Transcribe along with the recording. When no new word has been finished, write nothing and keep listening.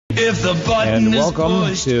And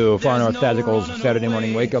welcome to Far North Tactical's Saturday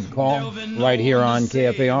morning wake-up call right here on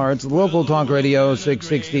KFAR. It's local talk radio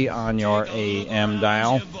 660 on your AM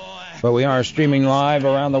dial. But we are streaming live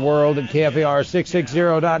around the world at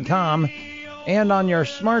KFAR660.com and on your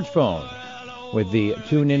smartphone with the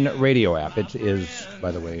TuneIn Radio app. It is,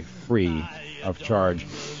 by the way, free of charge.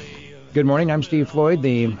 Good morning. I'm Steve Floyd,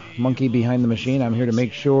 the monkey behind the machine. I'm here to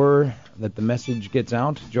make sure that the message gets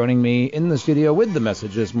out. Joining me in the studio with the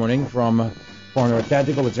message this morning from Far North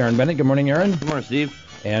Tactical, it's Aaron Bennett. Good morning, Aaron. Good morning,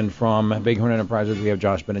 Steve. And from Bighorn Enterprises, we have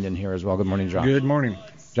Josh Bennett in here as well. Good morning, Josh. Good morning.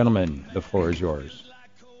 Gentlemen, the floor is yours.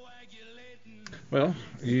 Well,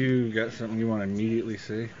 you got something you want to immediately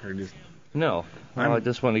say, or just... No, I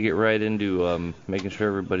just want to get right into making sure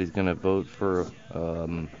everybody's going to vote for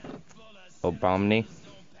Obamney.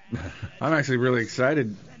 I'm actually really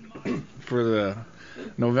excited for the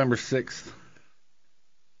November 6th,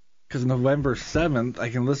 because November 7th I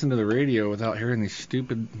can listen to the radio without hearing these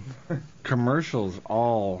stupid commercials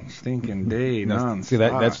all stinking day nonstop. See,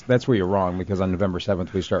 that's where you're wrong, because on November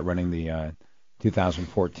 7th we start running the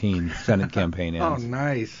 2014 Senate campaign ads. Oh,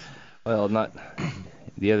 nice. Well, not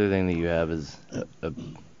the other thing that you have is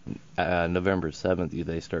November 7th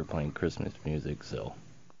they start playing Christmas music, so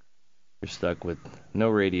you're stuck with no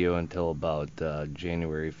radio until about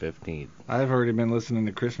January 15th. I've already been listening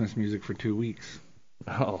to Christmas music for 2 weeks.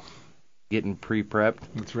 Oh, getting pre-prepped?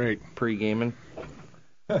 That's right. Pre-gaming?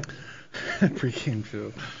 Pre-game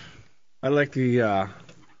show. I like the, I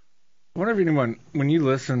wonder if anyone, when you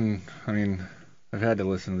listen, I mean, I've had to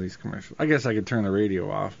listen to these commercials. I guess I could turn the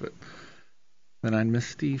radio off, but then I'd miss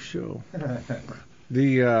Steve's show.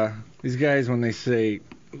 These guys, when they say,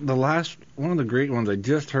 one of the great ones I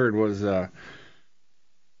just heard was, they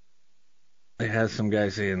had some guy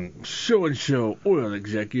saying, so-and-so oil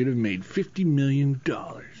executive made $50 million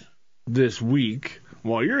this week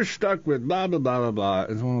while you're stuck with blah, blah, blah, blah, blah.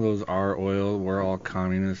 It's one of those our oil, we're all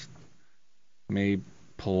communist,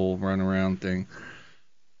 maypole, run around thing.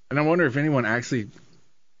 And I wonder if anyone actually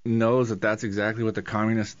knows that that's exactly what the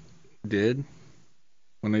communists did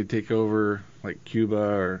when they take over, like Cuba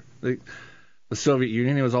or the Soviet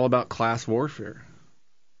Union. It was all about class warfare.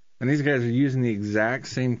 And these guys are using the exact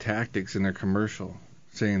same tactics in their commercial,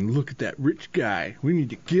 saying, look at that rich guy. We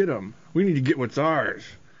need to get him. We need to get what's ours.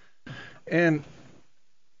 And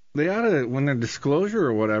they ought to, when their disclosure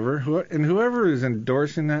or whatever, whoever is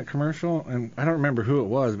endorsing that commercial, and I don't remember who it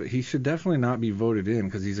was, but he should definitely not be voted in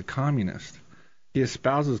because he's a communist. He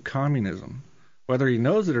espouses communism. Whether he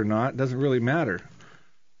knows it or not doesn't really matter.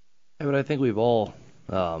 Yeah, but I think we've all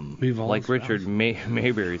like Richard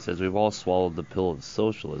Mayberry says, we've all swallowed the pill of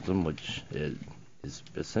socialism, which is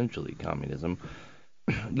essentially communism.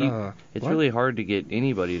 It's really hard to get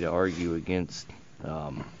anybody to argue against,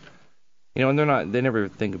 and they never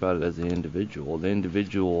think about it as an individual.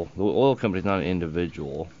 The oil company's not an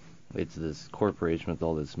individual. It's this corporation with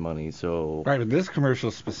all this money. So right, but this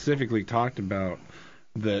commercial specifically talked about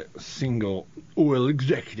the single oil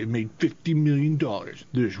executive made $50 million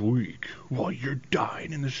this week while you're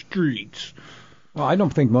dying in the streets. Well, I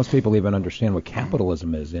don't think most people even understand what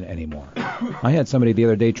capitalism is anymore. I had somebody the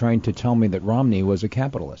other day trying to tell me that Romney was a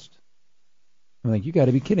capitalist. I'm like, you got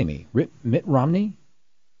to be kidding me. Mitt Romney?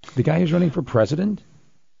 The guy who's running for president?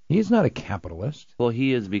 He's not a capitalist. Well,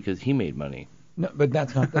 he is because he made money. No, but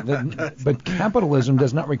that's not. But capitalism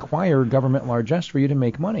does not require government largesse for you to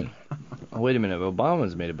make money. Oh, wait a minute.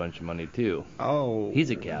 Obama's made a bunch of money, too. Oh.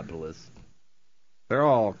 He's a capitalist. They're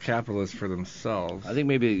all capitalists for themselves. I think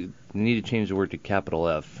maybe you need to change the word to capital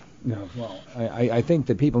F. No, well, I think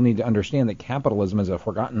that people need to understand that capitalism is a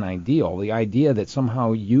forgotten ideal. The idea that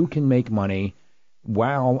somehow you can make money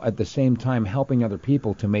while at the same time helping other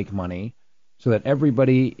people to make money so that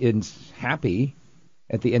everybody is happy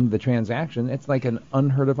at the end of the transaction, it's like an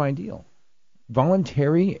unheard of ideal.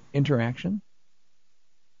 Voluntary interaction?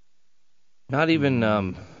 Not even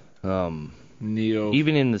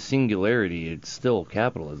even in the singularity, it's still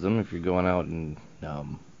capitalism if you're going out and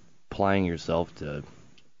applying yourself to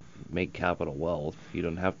make capital wealth. You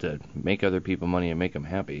don't have to make other people money and make them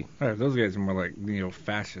happy. Right, those guys are more like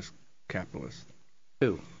neo-fascist capitalists.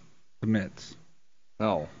 Who? The Mets.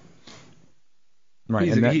 Oh. Right.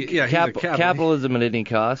 Capitalism at any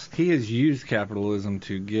cost. He has used capitalism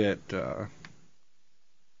to get,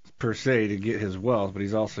 per se, to get his wealth, but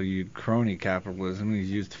he's also used crony capitalism. He's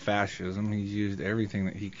used fascism. He's used everything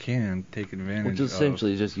that he can to take advantage of. Which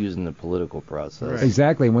essentially is just using the political process. Right.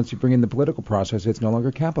 Exactly. Once you bring in the political process, it's no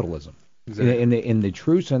longer capitalism. Exactly. In the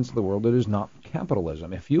true sense of the word, it is not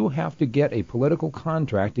capitalism. If you have to get a political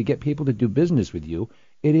contract to get people to do business with you,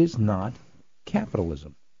 it is not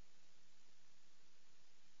capitalism.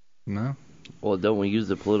 No. Well, don't we use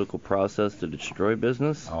the political process to destroy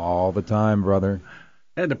business? All the time, brother.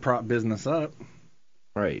 They had to prop business up.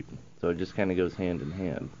 Right. So it just kind of goes hand in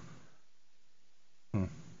hand.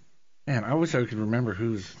 Man, I wish I could remember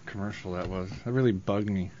whose commercial that was. That really bugged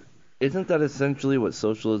me. Isn't that essentially what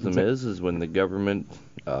socialism is when the government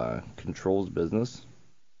controls business?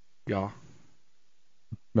 Yeah.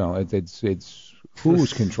 Well, it's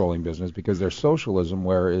who's controlling business, because there's socialism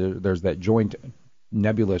where there's that joint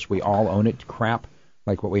nebulous, we all own it crap,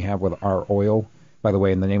 like what we have with our oil. By the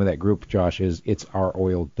way, and the name of that group, Josh, is It's Our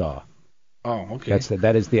Oil, Duh. Oh, okay.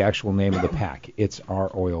 That is the actual name of the pack. It's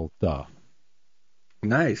Our Oil, Duh.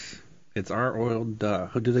 Nice. It's Our Oil, Duh.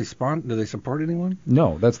 Do they support anyone?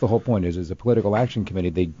 No, that's the whole point. Is a political action committee,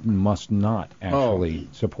 they must not actually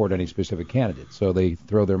support any specific candidate. So they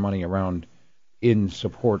throw their money around in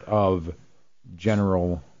support of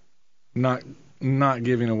general. Not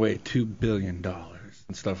giving away $2 billion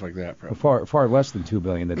and stuff like that, probably. Far less than $2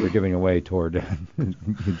 billion that they're giving away toward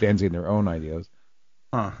advancing their own ideas.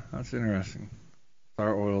 Huh, that's interesting.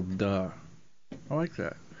 Our Oil, Duh. I like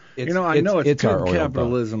that. I know it's good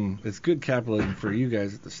capitalism. It's good capitalism for you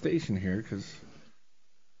guys at the station here, because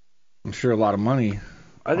I'm sure a lot of money.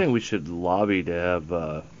 I think we should lobby to have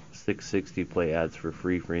 660 play ads for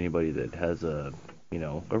free for anybody that has a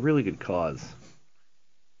really good cause.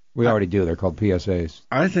 We already do. They're called PSAs.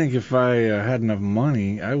 I think if I had enough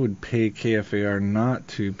money, I would pay KFAR not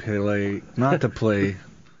to play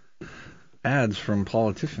ads from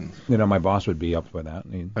politicians. My boss would be up for that.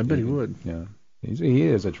 I bet he would. Yeah. He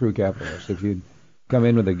is a true capitalist. If you come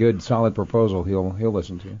in with a good, solid proposal, he'll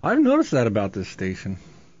listen to you. I've noticed that about this station.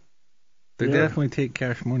 They definitely take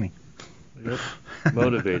cash money. Yep.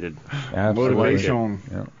 Motivated. Motivation.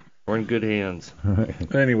 Yeah. We're in good hands.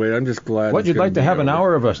 Anyway, I'm just glad. Would you like to have an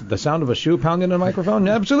hour of the sound of a shoe pounding in a microphone?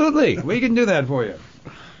 Absolutely. We can do that for you.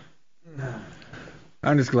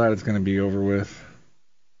 I'm just glad it's going to be over with.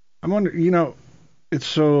 I'm wondering, it's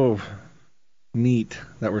so neat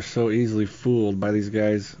that we're so easily fooled by these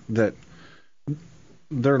guys that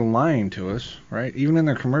they're lying to us, right? Even in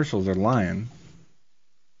their commercials, they're lying.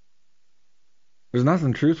 There's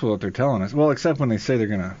nothing truthful that they're telling us. Well, except when they say they're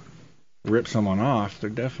going to rip someone off, they're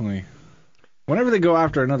definitely... Whenever they go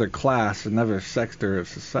after another class, another sector of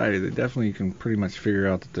society, they definitely can pretty much figure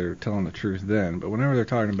out that they're telling the truth then. But whenever they're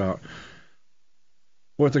talking about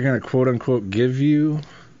what they're going to quote-unquote give you...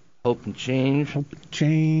 Hope and change.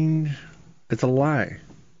 It's a lie.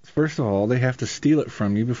 First of all, they have to steal it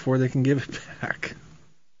from you before they can give it back.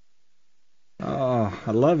 Oh,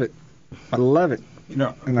 I love it.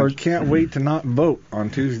 And I can't wait to not vote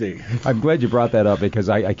on Tuesday. I'm glad you brought that up, because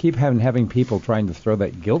I keep having people trying to throw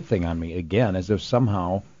that guilt thing on me again, as if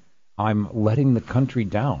somehow I'm letting the country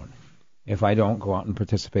down if I don't go out and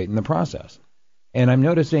participate in the process. And I'm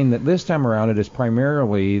noticing that this time around it is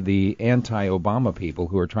primarily the anti-Obama people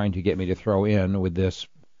who are trying to get me to throw in with this.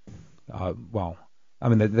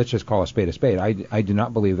 Let's just call a spade a spade. I do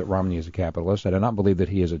not believe that Romney is a capitalist. I do not believe that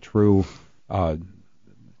he is a true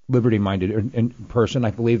liberty-minded person.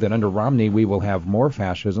 I believe that under Romney we will have more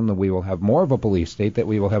fascism, that we will have more of a police state, that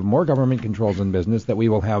we will have more government controls in business, that we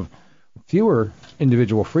will have fewer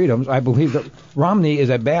individual freedoms. I believe that Romney is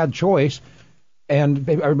a bad choice. And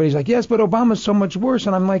everybody's like, yes, but Obama's so much worse.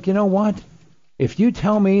 And I'm like, you know what? If you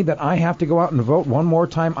tell me that I have to go out and vote one more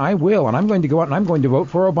time, I will. And I'm going to go out and I'm going to vote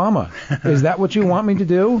for Obama. Is that what you want me to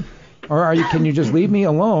do? Or can you just leave me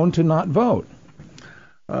alone to not vote?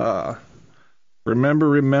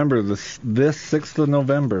 Remember this 6th of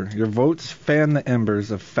November. Your votes fan the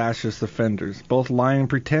embers of fascist offenders. Both lying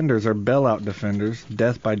pretenders are bailout defenders,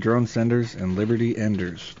 death by drone senders, and liberty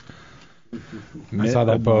enders. I saw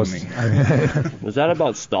that post. Was that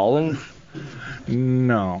about Stalin?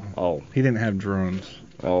 No. Oh. He didn't have drones.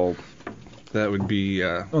 Oh. That would be...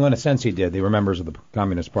 Well, in a sense he did. They were members of the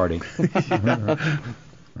Communist Party.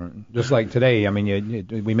 Just like today,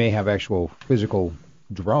 we may have actual physical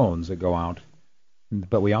drones that go out,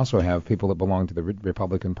 but we also have people that belong to the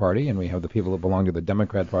Republican Party, and we have the people that belong to the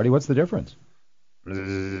Democrat Party. What's the difference?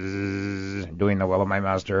 Doing the will of my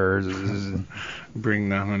master. Bring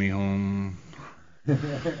the honey home.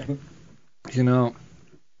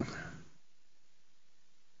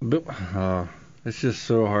 It's just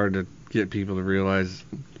so hard to get people to realize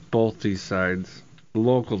both these sides,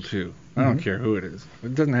 local too. I don't care who it is.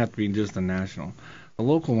 It doesn't have to be just the national. The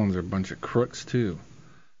local ones are a bunch of crooks too.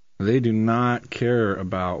 They do not care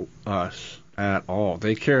about us at all.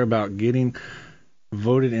 They care about getting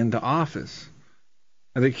voted into office.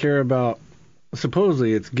 And they care about,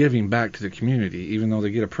 supposedly it's giving back to the community, even though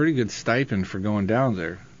they get a pretty good stipend for going down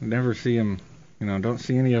there. Never see them Don't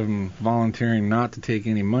see any of them volunteering not to take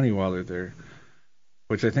any money while they're there,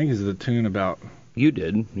 which I think is the tune about. You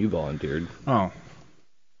did. You volunteered. Oh.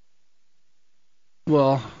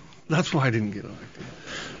 Well, that's why I didn't get elected.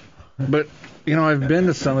 But, I've been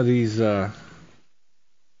to some of these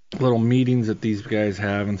little meetings that these guys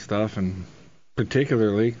have and stuff, and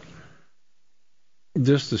particularly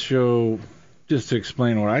just to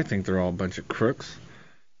explain what I think they're all a bunch of crooks.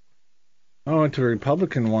 I went to a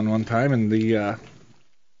Republican one time, and the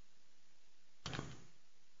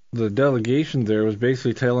delegation there was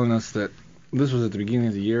basically telling us that, this was at the beginning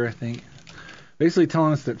of the year, I think, basically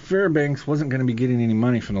telling us that Fairbanks wasn't going to be getting any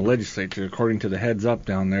money from the legislature, according to the heads up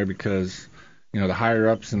down there, because, the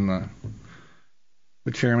higher-ups and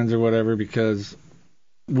the chairmans or whatever, because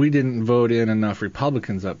we didn't vote in enough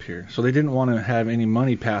Republicans up here. So they didn't want to have any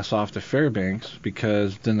money pass off to Fairbanks,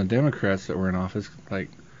 because then the Democrats that were in office, like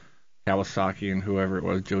Kawasaki and whoever it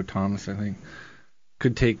was, Joe Thomas, I think,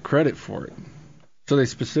 could take credit for it. So they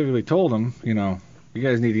specifically told them, you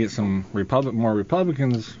guys need to get some more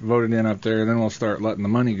Republicans voted in up there, and then we'll start letting the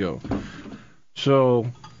money go. So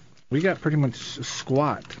we got pretty much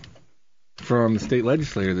squat from the state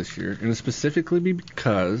legislature this year, and it's specifically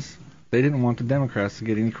because they didn't want the Democrats to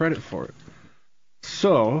get any credit for it.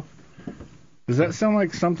 So, does that sound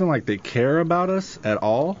like something like they care about us at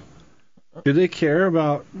all? Do they care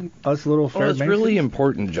about us little Fairbanks? Well, it's really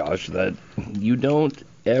important, Josh, that you don't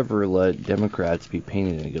ever let Democrats be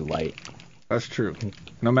painted in a good light. That's true.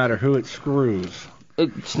 No matter who it screws.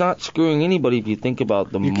 It's not screwing anybody if you think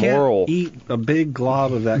about the you moral. You can't eat a big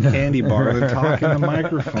glob of that candy bar and talk in the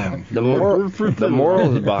microphone. The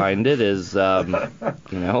morals behind it is,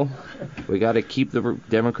 we got to keep the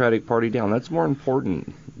Democratic Party down. That's more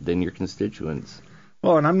important than your constituents.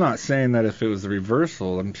 Well, and I'm not saying that if it was the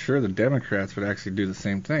reversal, I'm sure the Democrats would actually do the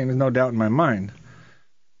same thing. There's no doubt in my mind.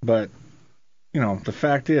 But, the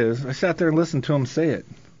fact is, I sat there and listened to them say it.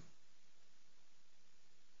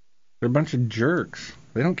 They're a bunch of jerks.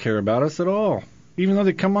 They don't care about us at all. Even though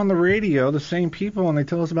they come on the radio, the same people, and they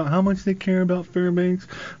tell us about how much they care about Fairbanks.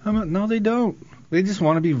 No, they don't. They just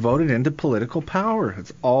want to be voted into political power.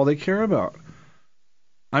 That's all they care about.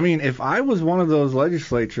 I mean, if I was one of those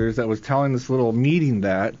legislatures that was telling this little meeting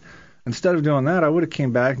that, instead of doing that, I would have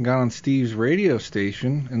came back and got on Steve's radio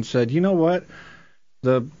station and said, you know what?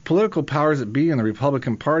 The political powers that be in the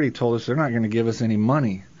Republican Party told us they're not going to give us any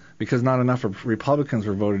money, because not enough Republicans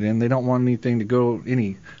were voted in. They don't want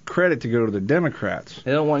any credit to go to the Democrats.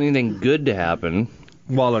 They don't want anything good to happen.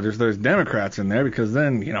 Well, there's Democrats in there, because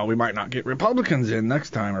then, we might not get Republicans in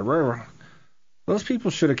next time or whatever. Those people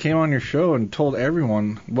should have came on your show and told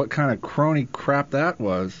everyone what kind of crony crap that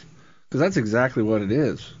was, because that's exactly what it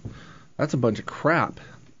is. That's a bunch of crap.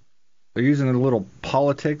 They're using a little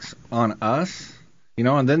politics on us,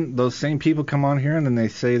 and then those same people come on here and then they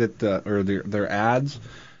say that, or their ads,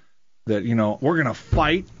 that, we're going to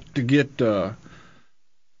fight to get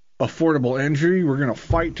affordable energy. We're going to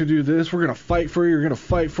fight to do this. We're going to fight for you. You're going to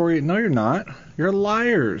fight for you. No, you're not. You're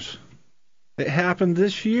liars. It happened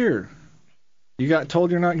this year. You got told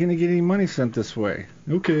you're not going to get any money sent this way.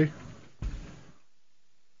 Okay.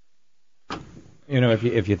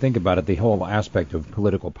 If you think about it, the whole aspect of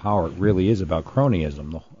political power really is about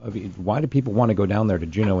cronyism. Why do people want to go down there to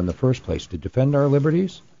Juneau in the first place? To defend our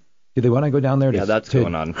liberties? Do they want to go down there to... Yeah, that's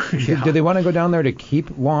going on. Do they want to go down there to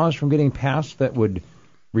keep laws from getting passed that would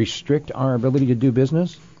restrict our ability to do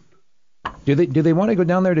business? Do they want to go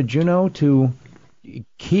down there to Juneau to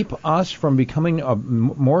keep us from becoming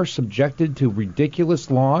more subjected to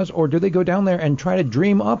ridiculous laws? Or do they go down there and try to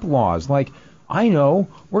dream up laws? Like, I know,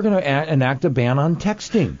 we're going to enact a ban on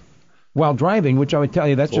texting while driving, which I would tell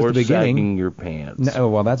you that's just the beginning. Or sagging your pants. No,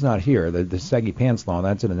 well, that's not here. The saggy pants law,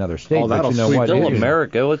 that's in another state. Oh, that'll still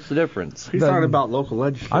America. What's the difference? He's talking about local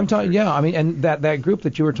legislation. I'm talking, yeah. I mean, and that group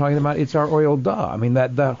that you were talking about, it's our oil duh. I mean,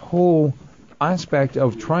 that whole aspect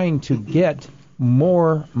of trying to get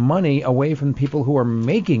more money away from people who are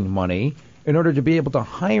making money in order to be able to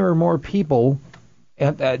hire more people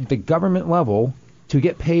at the government level to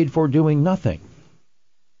get paid for doing nothing.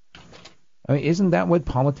 I mean, isn't that what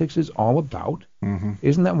politics is all about? Mm-hmm.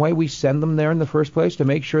 Isn't that why we send them there in the first place, to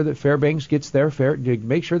make sure that Fairbanks gets their fair, to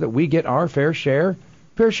make sure that we get our fair share?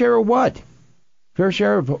 Fair share of what? Fair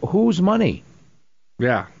share of whose money?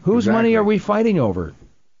 Yeah. Whose money are we fighting over?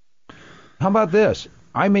 How about this?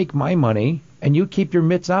 I make my money, and you keep your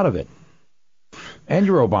mitts out of it. And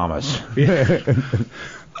your Obamas.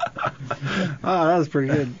 Oh, that was pretty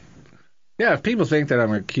good. Yeah, if people think that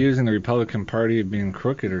I'm accusing the Republican Party of being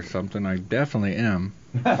crooked or something, I definitely am.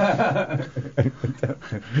 Tell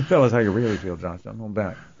us how you really feel, Josh. Don't hold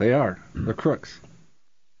back. They are. They're crooks.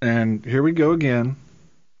 And here we go again.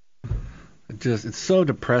 It's so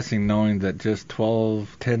depressing knowing that just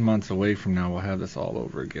 10 months away from now we'll have this all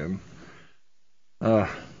over again.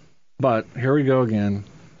 But here we go again.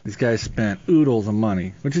 These guys spent oodles of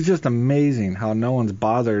money, which is just amazing how no one's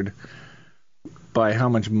bothered by how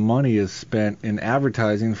much money is spent in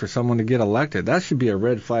advertising for someone to get elected. That should be a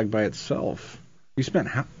red flag by itself. You spent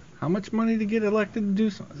how much money to get elected to do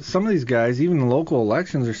something? Some of these guys, even in local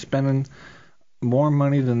elections, are spending more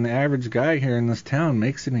money than the average guy here in this town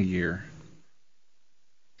makes in a year.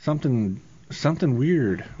 Something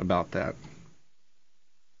weird about that.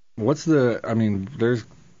 You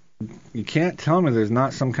can't tell me there's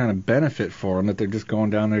not some kind of benefit for them, that they're just going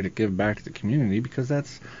down there to give back to the community, because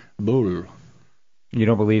that's bull. You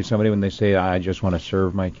don't believe somebody when they say, I just want to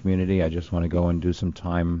serve my community, I just want to go and do some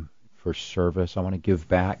time for service, I want to give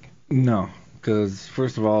back? No, because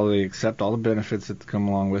first of all, they accept all the benefits that come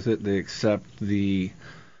along with it. They accept the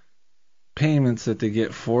payments that they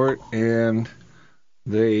get for it, and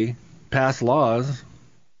they pass laws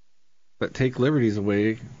that take liberties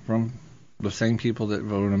away from the same people that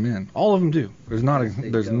voted them in. All of them do. There's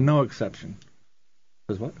no exception.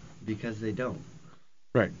 Because what? Because they don't.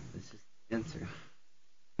 Right. It's just the answer.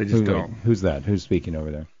 They just don't. Who's that? Who's speaking over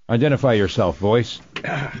there? Identify yourself, voice.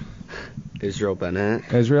 Israel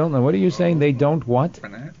Bennett. Israel? Now, what are you saying? They don't what?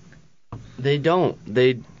 Bennett? They don't.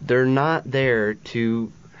 They're not there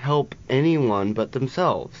to help anyone but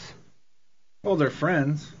themselves. Well, they're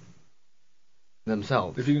friends.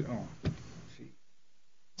 Themselves.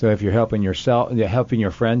 So if you're helping yourself, you're helping your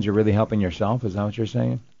friends, you're really helping yourself? Is that what you're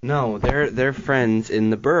saying? No, they're friends in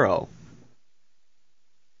the borough.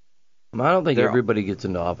 I don't think everybody gets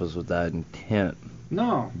into office with that intent.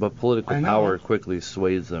 No. But political power quickly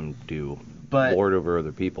sways them to lord over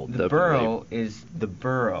other people. The borough is the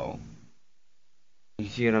borough. You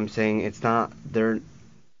see what I'm saying? It's not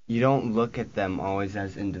you don't look at them always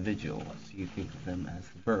as individuals. You think of them as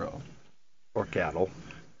the borough. Or cattle.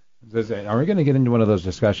 Are we going to get into one of those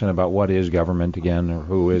discussions about what is government again, or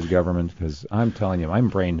who is government? Because I'm telling you, my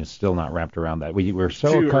brain is still not wrapped around that. We're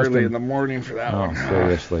so too accustomed. early in the morning for that one.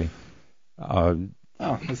 Seriously.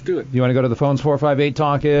 Let's do it. Do you want to go to the phones?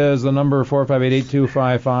 458-TALK is the number,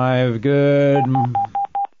 458-8255. Good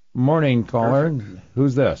morning, caller.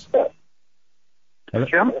 Who's this?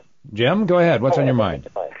 Jim? Jim, go ahead. What's on your mind?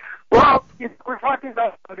 Well, we're talking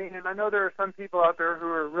about voting, and I know there are some people out there who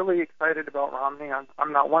are really excited about Romney.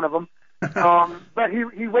 I'm not one of them. But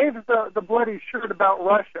he waves the bloody shirt about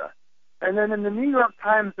Russia. And then in the New York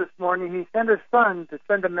Times this morning, he sent his son to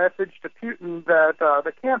send a message to Putin that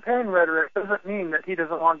the campaign rhetoric doesn't mean that he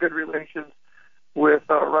doesn't want good relations with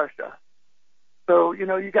Russia. So,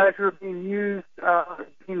 you guys who are being used,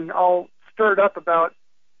 being all stirred up about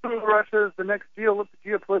Russia is the next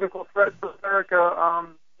geopolitical threat for America,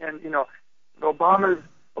 and,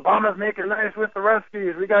 Obama's making nice with the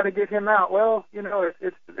Ruskies. We got to get him out. Well,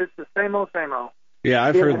 it's the same old, same old. Yeah,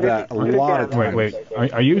 I've heard that a lot of times. Wait.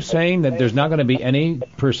 Are you saying that there's not going to be any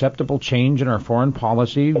perceptible change in our foreign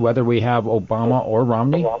policy, whether we have Obama or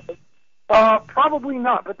Romney? Probably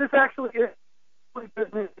not. But this actually is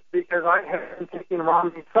good news, because I have been taking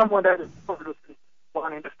Romney somewhat at his word,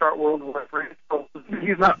 wanting to start World War III. So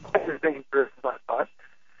he's not quite as dangerous as I thought.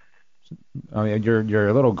 I mean, you're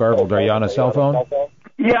a little garbled. Are you on a cell phone?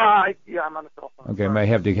 Yeah, I'm on a cell phone. Okay, may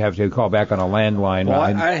have to call back on a landline. Well,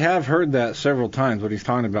 I have heard that several times, what he's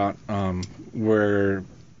talking about, where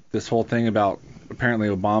this whole thing about apparently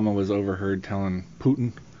Obama was overheard telling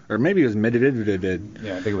Putin, or maybe it was Medvedev.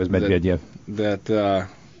 Yeah, I think it was Medvedev. That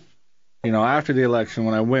after the election,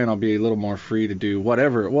 when I win, I'll be a little more free to do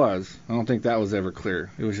whatever it was. I don't think that was ever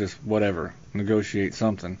clear. It was just whatever, negotiate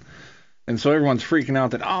something. And so everyone's freaking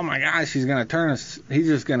out that, oh my gosh, he's going to turn us, he's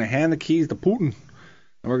just going to hand the keys to Putin.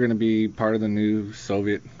 And we're going to be part of the new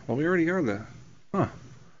Soviet, well, we already are the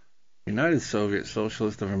United Soviet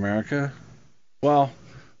Socialist of America. Well,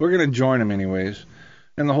 we're going to join him anyways.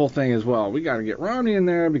 And the whole thing is, well, we got to get Romney in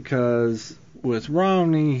there, because with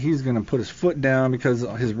Romney, he's going to put his foot down, because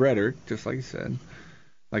his rhetoric, just like he said,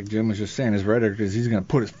 like Jim was just saying, his rhetoric is he's going to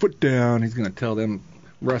put his foot down, he's going to tell them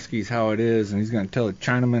Ruskies how it is, and he's going to tell the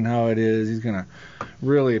Chinamen how it is. He's going to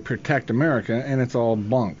really protect America, and it's all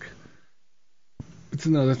bunk. It's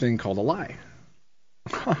another thing called a lie.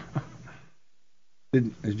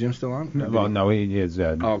 Is Jim still on? Well, no, he is.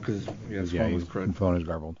 Because his phone is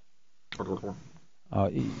garbled.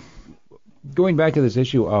 Going back to this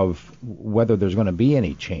issue of whether there's going to be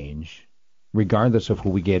any change, regardless of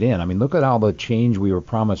who we get in. I mean, look at all the change we were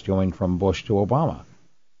promised going from Bush to Obama.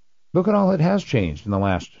 Look at all that has changed in the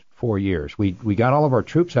last 4 years. We got all of our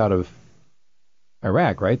troops out of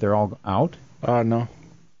Iraq, right? They're all out? No.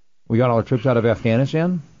 We got all our troops out of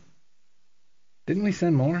Afghanistan? Didn't we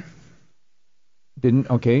send more? Didn't,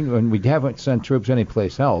 okay, and we haven't sent troops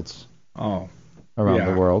anyplace else around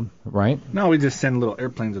the world, right? No, we just send little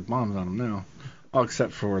airplanes with bombs on them now. Oh,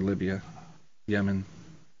 except for Libya, Yemen,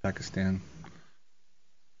 Pakistan.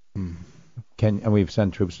 And we've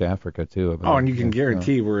sent troops to Africa, too. Oh, and you can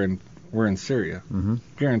guarantee we're in Syria. Mm-hmm.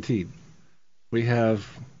 Guaranteed. We have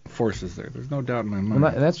forces there. There's no doubt in my mind.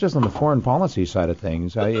 Well, that's just on the foreign policy side of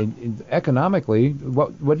things. Economically,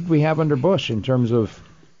 what did we have under Bush in terms of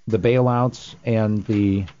the bailouts and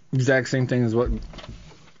the exact same thing?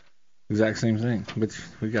 Which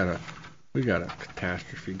we got a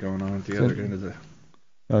catastrophe going on at the other end of the.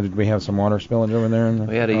 Oh, did we have some water spillage over there?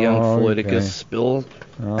 We had a young Floydicus spill.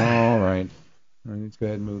 All right. Let's go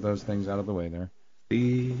ahead and move those things out of the way there.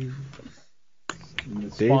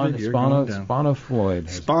 David, Spawn of Floyd.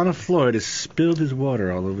 Spawn of Floyd has spilled his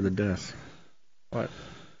water all over the desk.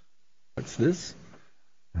 What's this?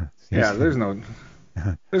 Yeah, there's no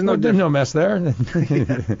mess there. Look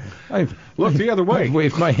the other way. I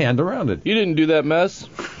waved my hand around it. You didn't do that mess.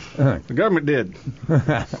 The government did.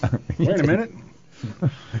 Wait a minute.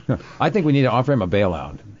 I think we need to offer him a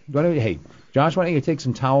bailout. Hey, Josh, why don't you take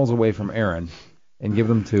some towels away from Aaron and give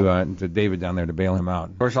them to David down there to bail him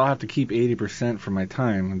out? Of course, I'll have to keep 80% for my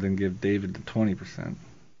time and then give David the 20%.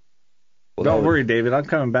 Well, don't worry, David. I'm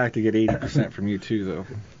coming back to get 80% from you too,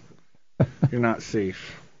 though. You're not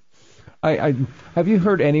safe. Have you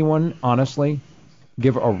heard anyone honestly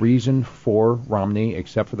give a reason for Romney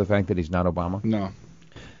except for the fact that he's not Obama? No.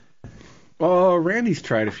 Well, Randy's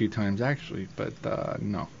tried a few times actually, but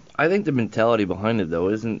no. I think the mentality behind it though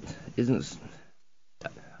isn't.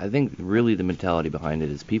 I think really the mentality behind it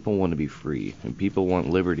is people want to be free and people want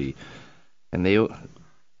liberty, and they not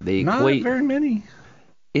equate. Not very many.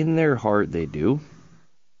 In their heart, they do.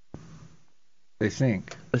 They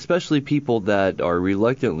think. Especially people that are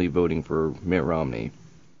reluctantly voting for Mitt Romney,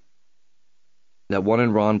 that wanted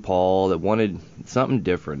Ron Paul, that wanted something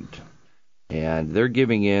different. And they're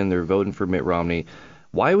giving in, they're voting for Mitt Romney.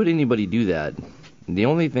 Why would anybody do that? The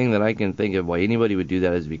only thing that I can think of why anybody would do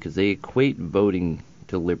that is because they equate voting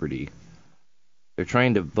to liberty. They're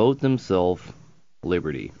trying to vote themselves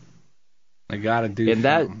liberty. They got to do and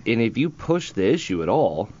something. And if you push the issue at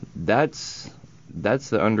all, that's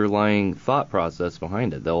the underlying thought process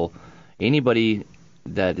behind it. Anybody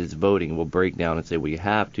that is voting will break down and say, well, you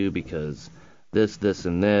have to because this,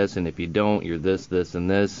 and this, and if you don't, you're this, and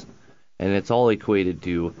this. And it's all equated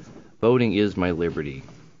to voting is my liberty.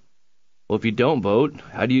 Well, if you don't vote,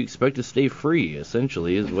 how do you expect to stay free,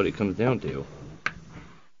 essentially, is what it comes down to.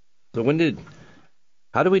 So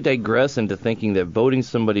how do we digress into thinking that voting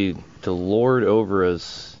somebody to lord over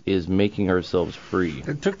us is making ourselves free?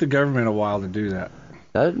 It took the government a while to do that.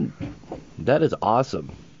 That is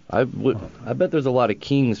awesome. I bet there's a lot of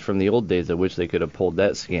kings from the old days that wish they could have pulled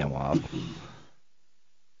that scam off.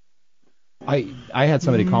 I had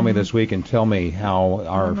somebody call me this week and tell me how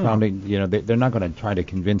our founding, they're not going to try to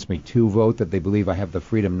convince me to vote, that they believe I have the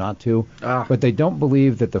freedom not to, but they don't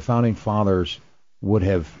believe that the founding fathers would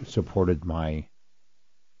have supported my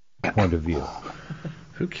point of view.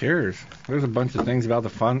 Who cares? There's a bunch of things about the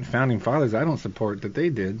founding fathers I don't support that they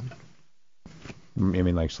did. You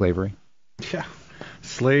mean like slavery? Yeah.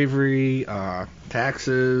 Slavery,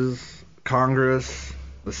 taxes, Congress,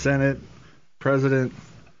 the Senate, President,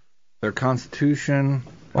 their Constitution.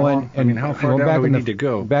 Well, how far down do we need to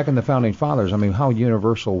go? Back in the Founding Fathers, how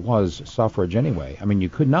universal was suffrage anyway? You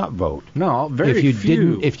could not vote. No, very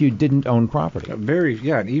few. If you didn't own property.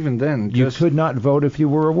 And even then, you could not vote if you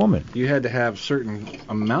were a woman. You had to have certain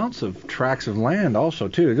amounts of tracts of land also,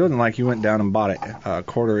 too. It wasn't like you went down and bought a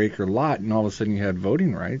quarter-acre lot and all of a sudden you had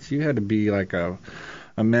voting rights. You had to be like a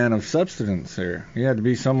man of substance there. You had to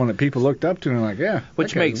be someone that people looked up to and like, yeah.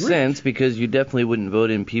 Which makes sense because you definitely wouldn't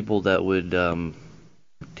vote in people that would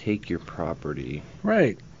take your property.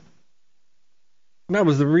 Right. That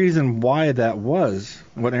was the reason why that was.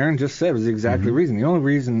 What Aaron just said was the exact reason.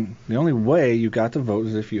 The only way you got to vote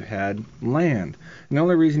was if you had land. And the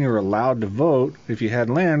only reason you were allowed to vote if you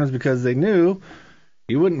had land was because they knew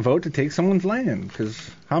you wouldn't vote to take someone's land. Because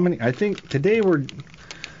I think today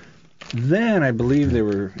then I believe they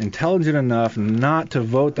were intelligent enough not to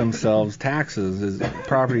vote themselves taxes, as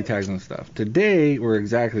property taxes and stuff. Today, we're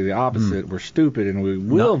exactly the opposite. We're stupid, and we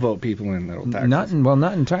will vote people in that'll tax us.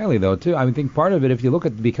 Not entirely, though, too. I think part of it, if you look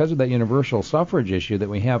at, because of that universal suffrage issue that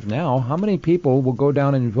we have now, how many people will go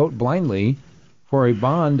down and vote blindly for a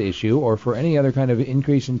bond issue or for any other kind of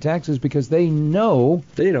increase in taxes because they know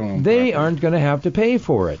they aren't going to have to pay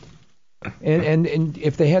for it? And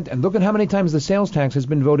if they had, and look at how many times the sales tax has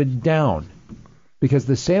been voted down. because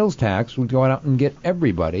the sales tax would go out and get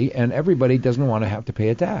everybody, and everybody doesn't want to have to pay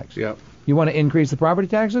a tax. Yep. You want to increase the property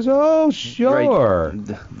taxes? Oh, sure.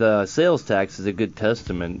 Right. The sales tax is a good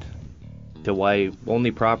testament to why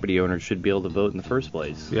only property owners should be able to vote in the first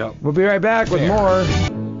place. Yep. We'll be right back with more.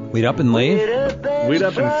 Weed up and leave. We'd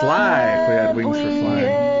up and fly if we had wings for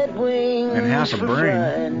flying. And half a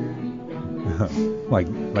brain. like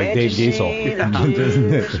Dave Diesel. No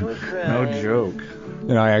joke.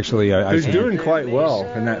 You know, I actually... He's doing quite well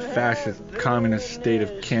in that fascist communist state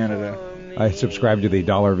of Canada. I subscribe to the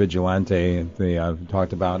Dollar Vigilante. They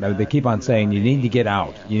talked about. They keep on saying you need to get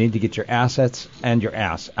out. You need to get your assets and your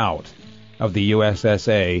ass out of the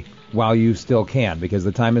USSA while you still can, because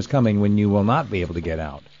the time is coming when you will not be able to get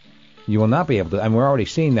out. You will not be able to, and we're already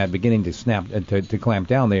seeing that beginning to snap to clamp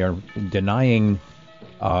down. They are denying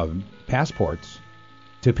passports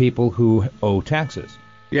to people who owe taxes.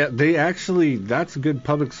 Yeah, they actually. That's a good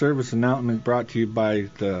public service announcement brought to you by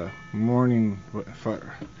the morning.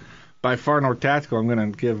 By Far North Tactical, I'm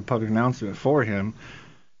going to give a public announcement for him.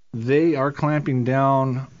 They are clamping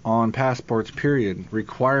down on passports, period.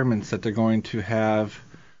 Requirements that they're going to have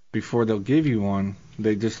before they'll give you one,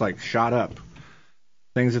 they just shot up.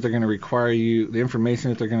 Things that they're going to require you, the information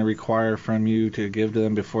that they're going to require from you to give to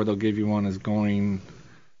them before they'll give you one is going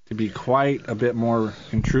to be quite a bit more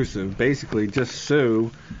intrusive, basically just so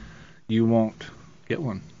you won't get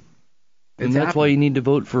one. And that's why you need to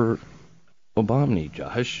vote for Obamney,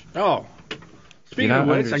 Josh. Oh, speaking of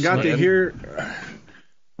which, I got to hear.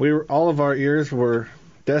 All of our ears were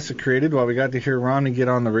desecrated while we got to hear Romney get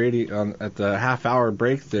on the radio at the half-hour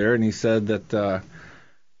break there, and he said that,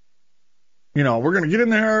 we're going to get in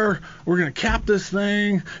there, we're going to cap this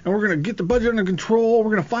thing, and we're going to get the budget under control.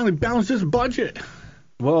 We're going to finally balance this budget.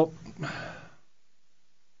 Well,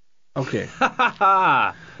 okay.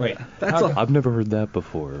 Wait, I've never heard that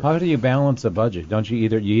before. How do you balance a budget? Don't you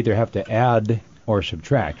either have to add or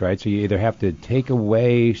subtract, right? So you either have to take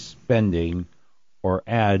away spending or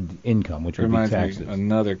add income, which would be taxes.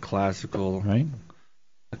 Another classical, right?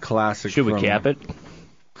 A classic. Should we cap it?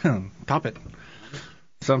 Top it.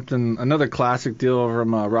 Another classic deal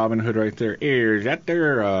from Robin Hood right there. Is that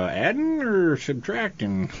there adding or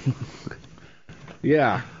subtracting?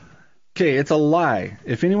 Yeah. Okay, it's a lie.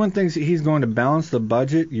 If anyone thinks that he's going to balance the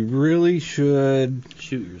budget, you really should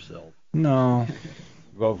shoot yourself. No.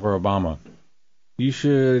 Vote for Obama. You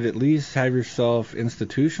should at least have yourself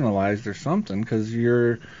institutionalized or something, because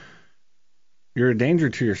you're a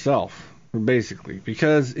danger to yourself, basically.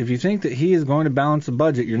 Because if you think that he is going to balance the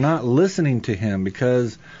budget, you're not listening to him,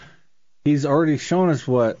 because he's already shown us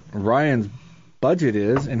what Ryan's budget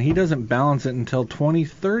is, and he doesn't balance it until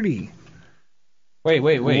 2030. Wait.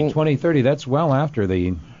 2030, that's well after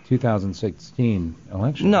the 2016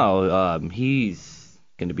 election. No, he's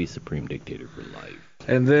going to be supreme dictator for life.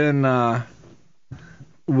 And then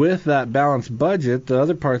with that balanced budget, the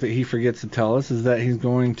other part that he forgets to tell us is that he's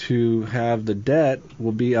going to have the debt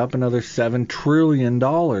will be up another $7 trillion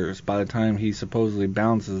by the time he supposedly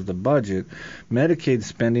balances the budget. Medicaid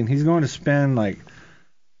spending, he's going to spend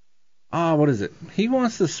what is it? He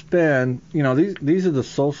wants to spend, these are the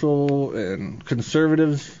social and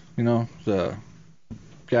conservatives, the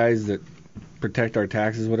guys that protect our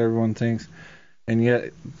taxes, what everyone thinks. And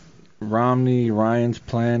yet Ryan's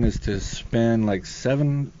plan is to spend I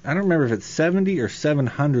don't remember if it's 70 or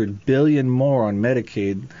 700 billion more on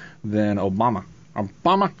Medicaid than Obama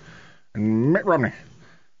and Mitt Romney.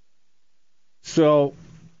 So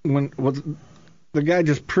the guy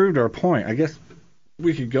just proved our point. I guess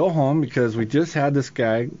we could go home, because we just had this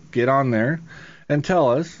guy get on there and tell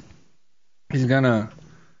us he's going to,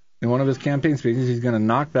 in one of his campaign speeches, he's going to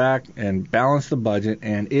knock back and balance the budget,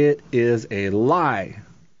 and it is a lie.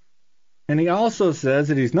 And he also says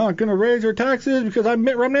that he's not going to raise our taxes because I'm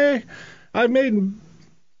Mitt Romney. I've made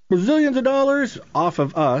bazillions of dollars off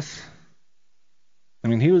of us. I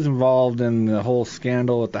mean, he was involved in the whole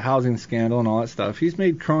scandal with the housing scandal and all that stuff. He's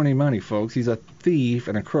made crony money, folks. He's a thief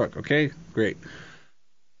and a crook, okay? Great.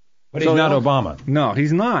 But he's not Obama. No,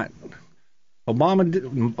 he's not.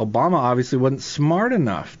 Obama obviously wasn't smart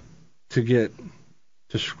enough to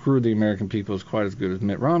screw the American people as quite as good as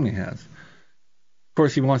Mitt Romney has. Of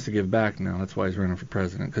course, he wants to give back now. That's why he's running for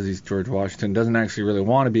president, because he's George Washington. Doesn't actually really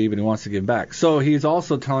want to be, but he wants to give back. So he's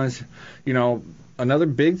also telling us, another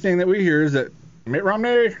big thing that we hear is that Mitt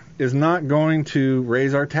Romney is not going to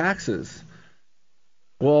raise our taxes.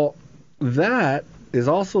 Well, that is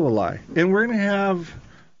also a lie. And we're going to have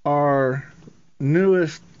our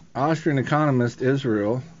newest Austrian economist,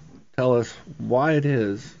 Israel, tell us why it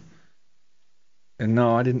is. And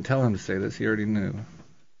no, I didn't tell him to say this. He already knew.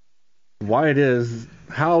 why it is,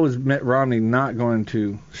 how is Mitt Romney not going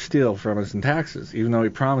to steal from us in taxes, even though he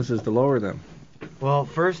promises to lower them? Well,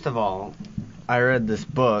 first of all, I read this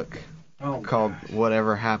book called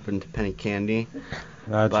Whatever Happened to Penny Candy.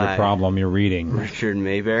 That's your problem. You're reading. Richard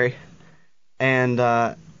Mayberry. And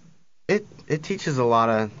it teaches a lot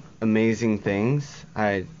of amazing things.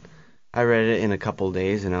 I read it in a couple of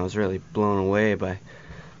days, and I was really blown away by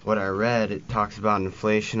what I read. It talks about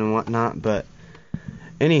inflation and whatnot. But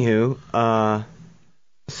anywho,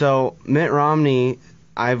 so Mitt Romney,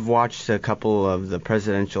 I've watched a couple of the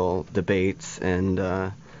presidential debates,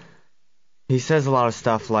 and he says a lot of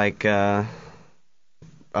stuff like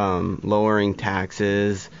lowering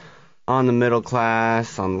taxes on the middle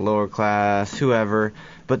class, on the lower class, whoever.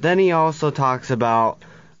 But then he also talks about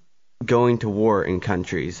going to war in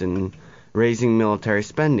countries and raising military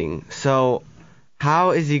spending. So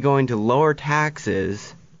how is he going to lower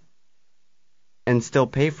taxes and still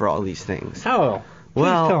pay for all these things? How? Please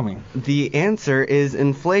tell me. The answer is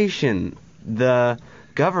inflation. The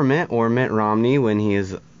government, or Mitt Romney when he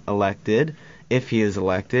is elected, if he is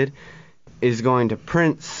elected, is going to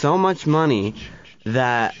print so much money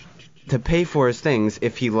that to pay for his things,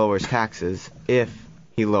 if he lowers taxes,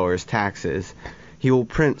 he will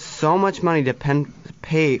print so much money to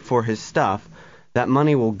pay for his stuff that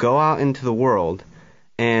money will go out into the world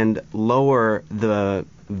and lower the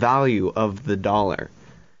value of the dollar.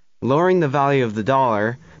 Lowering the value of the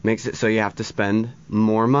dollar makes it so you have to spend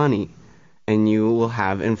more money, and you will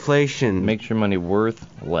have inflation. Makes your money worth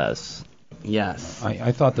less. Yes.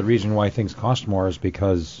 I thought the reason why things cost more is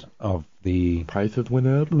because of the prices went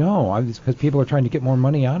up. No, it's because people are trying to get more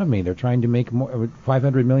money out of me. They're trying to make more,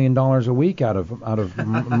 $500 million a week out of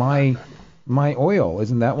my oil.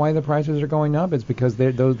 Isn't that why the prices are going up? It's because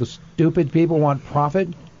the stupid people want profit.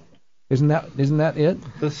 Isn't that it?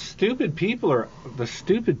 The stupid people are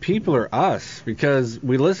us, because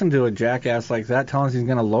we listen to a jackass like that telling us he's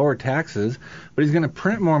going to lower taxes, but he's going to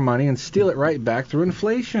print more money and steal it right back through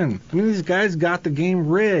inflation. I mean, these guys got the game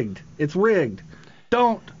rigged. It's rigged.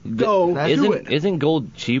 Don't go do it. Isn't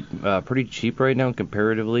gold cheap? Pretty cheap right now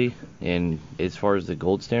comparatively, and as far as the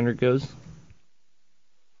gold standard goes.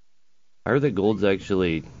 I heard that gold's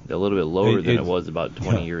actually a little bit lower than it was about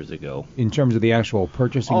 20 years ago. In terms of the actual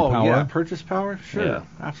purchasing power? Oh, yeah, purchase power? Sure, yeah.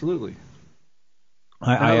 Absolutely. In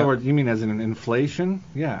other words, you mean as in inflation?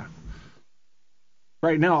 Yeah.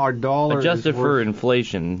 Right now, our dollar adjusted for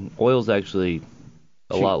inflation, oil's actually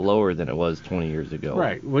a lot lower than it was 20 years ago.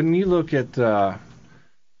 Right. When you look at our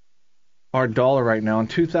dollar right now, in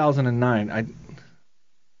 2009,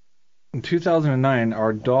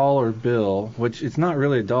 our dollar bill, which it's not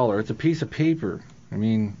really a dollar, it's a piece of paper. I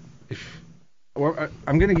mean,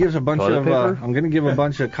 I'm going to give a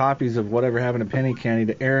bunch of copies of Whatever Happened to Penny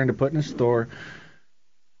Candy to Aaron to put in a store.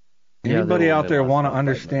 Anybody out there want to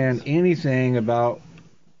understand anything about?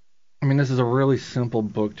 I mean, this is a really simple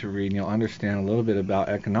book to read, and you'll understand a little bit about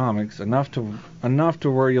economics, enough to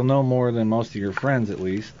where you'll know more than most of your friends, at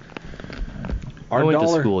least. I went to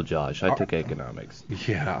school, Josh. I took economics.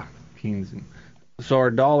 Yeah. So our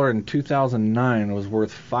dollar in 2009 was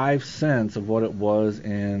worth 5 cents of what it was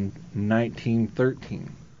in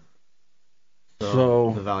 1913.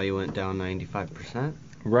 So the value went down 95%.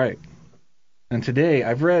 Right. And today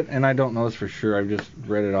I've read, and I don't know this for sure, I've just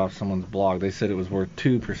read it off someone's blog. They said it was worth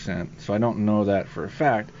 2%. So I don't know that for a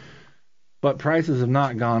fact. But prices have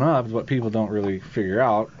not gone up, is what people don't really figure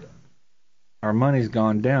out. Our money's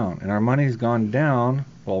gone down. And our money's gone down,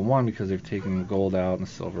 well, one, because they've taken gold out and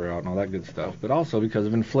silver out and all that good stuff, but also because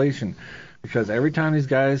of inflation. Because every time these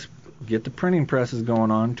guys get the printing presses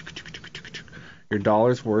going on, your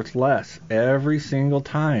dollar's worth less. Every single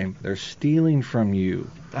time. They're stealing from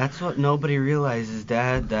you. That's what nobody realizes,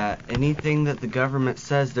 Dad, that anything that the government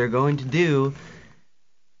says they're going to do,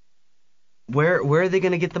 where are they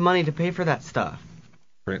going to get the money to pay for that stuff?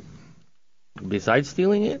 Right. Besides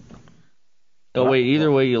stealing it? Oh, wait, either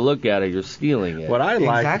way you look at it, you're stealing it. What I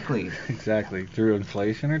like... Exactly. Through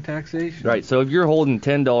inflation or taxation. Right, so if you're holding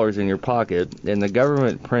 $10 in your pocket and the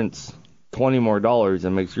government prints $20 more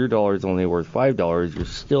and makes your dollars only worth $5, you're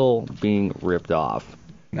still being ripped off.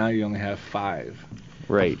 Now you only have 5.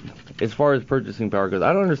 Right. As far as purchasing power goes,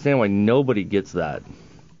 I don't understand why nobody gets that.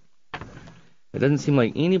 It doesn't seem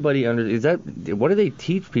like anybody what do they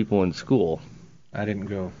teach people in school? I didn't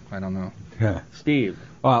go. I don't know. Yeah. Steve.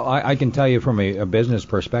 Well, I can tell you from a business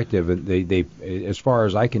perspective, they as far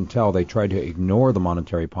as I can tell, they try to ignore the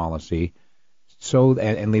monetary policy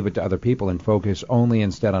and leave it to other people and focus only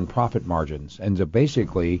instead on profit margins. And so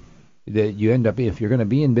basically, you end up, if you're going to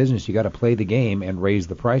be in business, you got to play the game and raise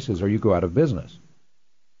the prices or you go out of business.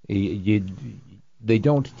 they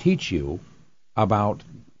don't teach you about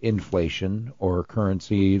inflation or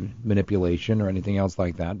currency manipulation or anything else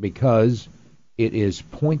like that because it is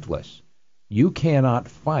pointless. You cannot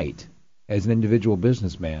fight as an individual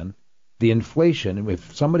businessman the inflation.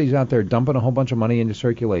 If somebody's out there dumping a whole bunch of money into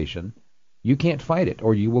circulation, you can't fight it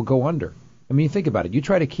or you will go under. I mean, think about it. You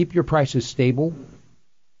try to keep your prices stable.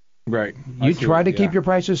 Right. You try to keep your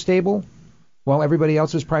prices stable while everybody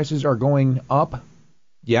else's prices are going up.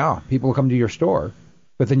 Yeah, people will come to your store,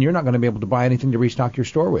 but then you're not going to be able to buy anything to restock your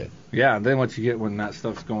store with. Yeah, and then what you get when that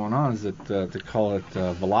stuff's going on is that they call it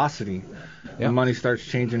velocity. Yeah. The money starts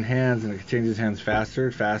changing hands, and it changes hands faster.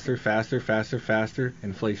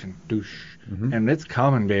 Inflation. Douche. Mm-hmm. And it's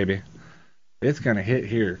coming, baby. It's going to hit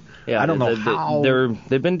here. Yeah, I don't know how.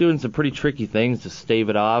 They've been doing some pretty tricky things to stave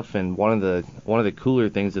it off, and one of the cooler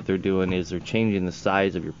things that they're doing is they're changing the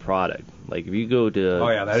size of your product. Like if you go to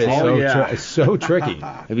it's so tricky.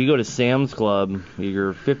 If you go to Sam's Club,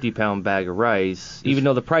 your 50-pound bag of rice, even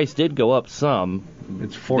though the price did go up some,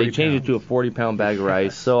 it's 40 they changed it to a 40-pound bag of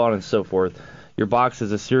rice, so on and so forth. Your box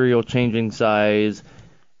is a cereal changing size.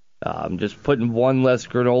 Just putting one less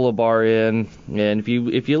granola bar in, and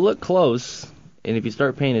if you look close and if you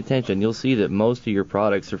start paying attention, you'll see that most of your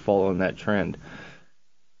products are following that trend.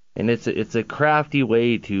 And it's a crafty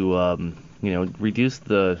way to reduce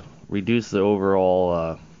the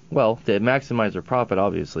overall to maximize their profit,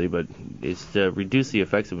 obviously, but it's to reduce the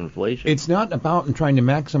effects of inflation. It's not about trying to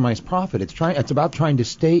maximize profit. It's about trying to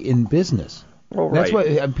stay in business. Well, That's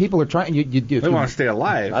right. what people are trying. They want to stay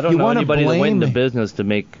alive. I don't know anybody that went into business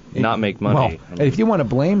to not make money. Well, if you want to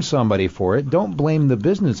blame somebody for it, don't blame the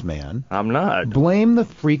businessman. I'm not. Blame the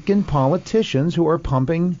freaking politicians who are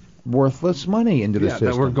pumping worthless money into the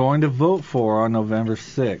system. That we're going to vote for on November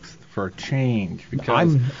 6th for change.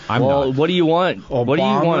 Because I'm not. What do you want? Obama? What do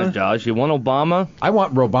you want, Josh? You want Obama? I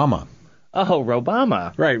want Robama. Oh,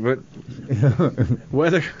 Obama. Right, but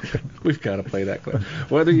whether we've got to play that clip.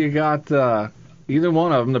 Whether you got either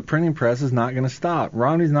one of them, the printing press is not going to stop.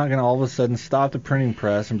 Romney's not going to all of a sudden stop the printing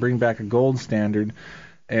press and bring back a gold standard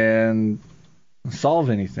and solve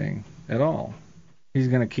anything at all. He's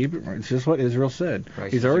going to keep it. It's just what Israel said.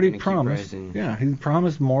 He's already promised. Yeah, he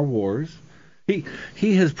promised more wars.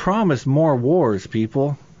 He has promised more wars,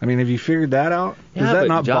 people. I mean, have you figured that out? Yeah, Does that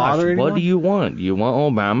not Josh, bother anyone? What do you want? You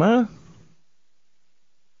want Obama?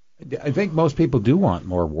 I think most people do want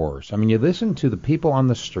more wars. I mean, you listen to the people on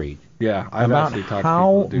the street about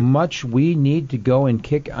how much we need to go and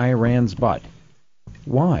kick Iran's butt.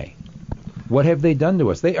 Why? What have they done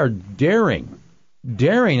to us? They are daring,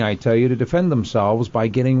 I tell you, to defend themselves by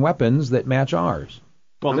getting weapons that match ours.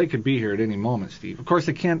 Well, they could be here at any moment, Steve. Of course,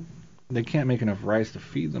 they can't make enough rice to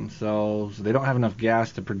feed themselves. They don't have enough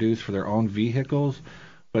gas to produce for their own vehicles,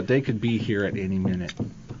 but they could be here at any minute.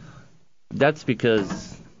 That's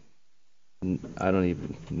because I don't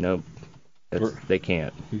even know. They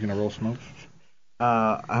can't. You gonna roll smoke?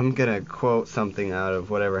 I'm gonna quote something out of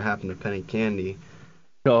Whatever Happened to Penny Candy.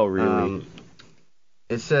 Oh, really?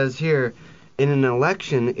 It says here, in an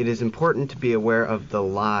election, it is important to be aware of the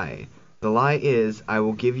lie. The lie is, I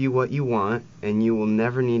will give you what you want, and you will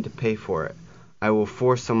never need to pay for it. I will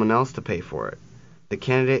force someone else to pay for it. The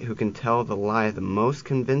candidate who can tell the lie the most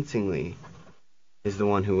convincingly is the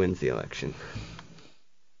one who wins the election.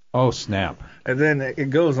 Oh, snap. And then it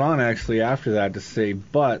goes on, actually, after that to say,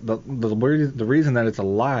 but the reason that it's a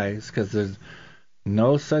lie is because there's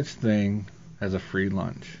no such thing as a free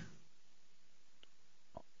lunch.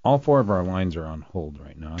 All four of our lines are on hold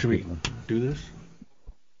right now. Should we do this?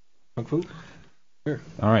 Kung Fu? Here.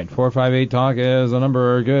 All right, 458-TALK is the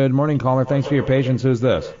number. Good morning, caller. Thanks for your patience. Who's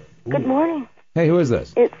this? Good morning. Hey, who is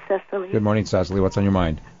this? It's Cecily. Good morning, Cecily. What's on your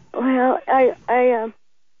mind? Well, I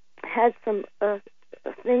had some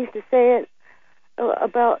things to say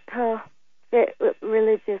about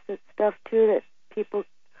religious stuff too that people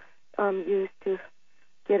use to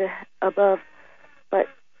get above. But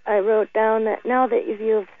I wrote down that now that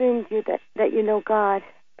you have assumed that you know God,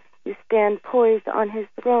 you stand poised on His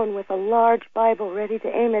throne with a large Bible ready to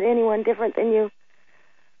aim at anyone different than you.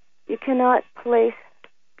 You cannot place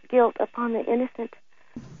guilt upon the innocent,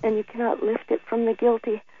 and you cannot lift it from the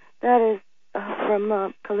guilty. That is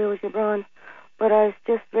from Khalil Gibran. But I was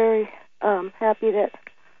just very happy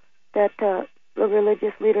that the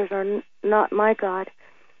religious leaders are not my God.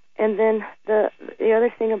 And then the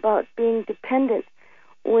other thing about being dependent,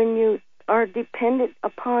 when you are dependent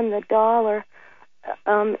upon the dollar,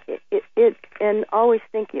 and always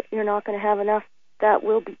think you're not going to have enough, that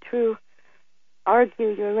will be true. Argue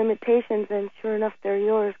your limitations, and sure enough, they're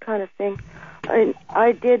yours, kind of thing.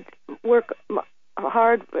 I did work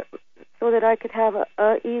hard so that I could have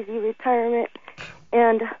a easy retirement,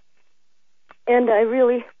 and I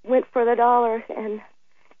really went for the dollar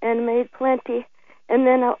and made plenty, and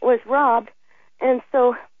then I was robbed, and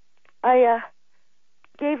so I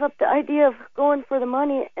gave up the idea of going for the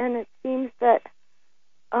money, and it seems that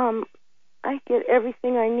I get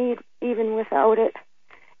everything I need even without it.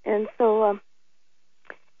 And so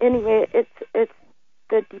anyway, it's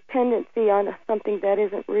the dependency on something that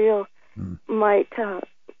isn't real might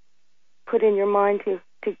put in your mind to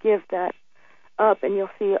give that up, and you'll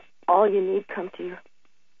see all you need come to you.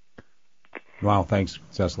 Wow, thanks,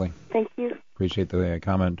 Cecily. Thank you. Appreciate the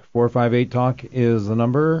comment. 458-TALK is the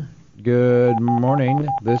number. Good morning.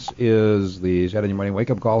 This is the Saturday morning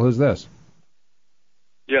wake-up call. Who's this?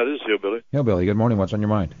 Yeah, this is Hillbilly. Hillbilly, good morning. What's on your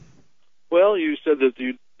mind? Well, you said that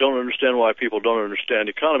you don't understand why people don't understand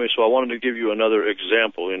economy, so I wanted to give you another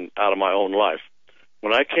example out of my own life.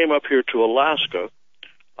 When I came up here to Alaska,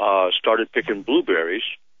 started picking blueberries,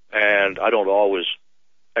 and I don't always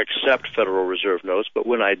accept Federal Reserve notes, but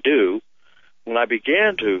when I do, when I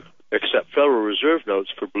began to accept Federal Reserve notes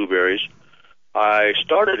for blueberries, I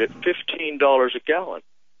started at $15 a gallon.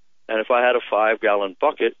 And if I had a 5-gallon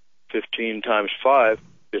bucket, 15 times 5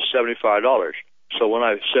 is $75. So when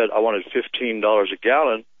I said I wanted $15 a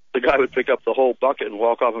gallon, the guy would pick up the whole bucket and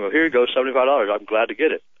walk off and go, here you go, $75. I'm glad to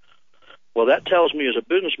get it. Well, that tells me as a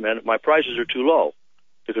businessman that my prices are too low.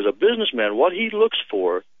 Because a businessman, what he looks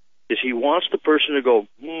for is he wants the person to go,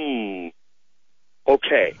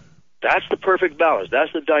 okay. That's the perfect balance.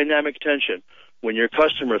 That's the dynamic tension. When your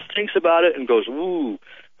customer thinks about it and goes, ooh,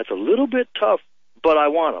 that's a little bit tough, but I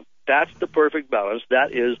want them. That's the perfect balance.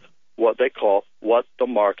 That is what they call what the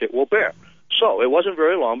market will bear. So it wasn't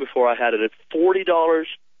very long before I had it at $40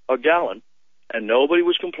 a gallon, and nobody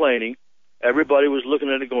was complaining. Everybody was looking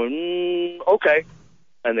at it going, okay.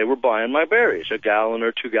 And they were buying my berries, a gallon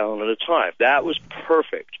or 2 gallons at a time. That was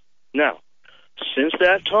perfect. Now, since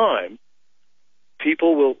that time,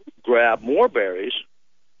 people will grab more berries,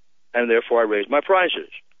 and therefore I raised my prices.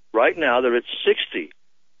 Right now, they're at 60.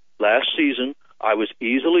 Last season, I was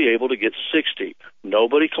easily able to get 60.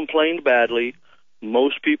 Nobody complained badly.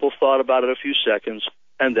 Most people thought about it a few seconds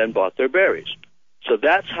and then bought their berries. So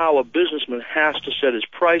that's how a businessman has to set his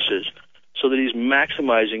prices so that he's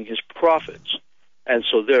maximizing his profits. And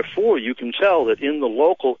so therefore, you can tell that in the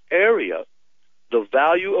local area, the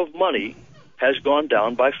value of money has gone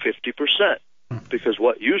down by 50%. Because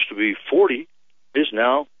what used to be 40 is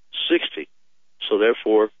now 60. So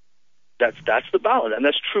therefore, that's the balance, and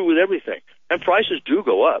that's true with everything. And prices do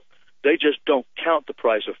go up. They just don't count the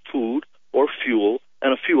price of food or fuel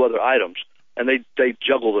and a few other items, and they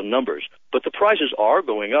juggle the numbers. But the prices are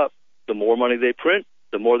going up. The more money they print,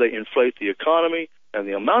 the more they inflate the economy, and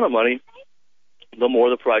the amount of money, the more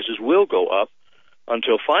the prices will go up,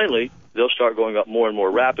 until finally they'll start going up more and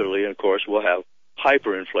more rapidly, and of course we'll have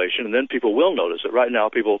hyperinflation, and then people will notice it. Right now,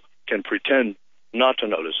 people can pretend not to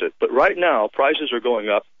notice it. But right now, prices are going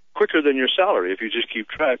up quicker than your salary if you just keep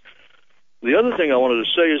track. The other thing I wanted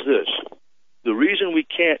to say is this. The reason we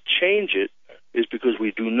can't change it is because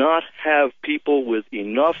we do not have people with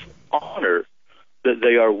enough honor that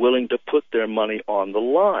they are willing to put their money on the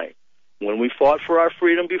line. When we fought for our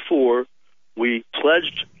freedom before, we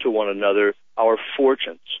pledged to one another our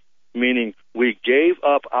fortunes, meaning we gave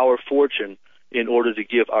up our fortune in order to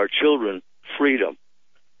give our children freedom.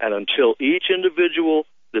 And until each individual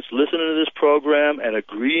that's listening to this program and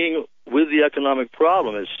agreeing with the economic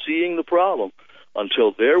problem is seeing the problem,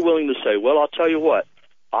 until they're willing to say, well, I'll tell you what,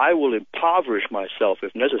 I will impoverish myself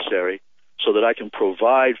if necessary so that I can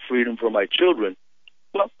provide freedom for my children,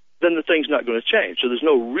 well, then the thing's not going to change. So there's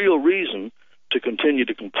no real reason to continue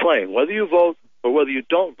to complain. Whether you vote or whether you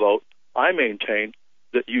don't vote, I maintain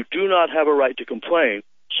that you do not have a right to complain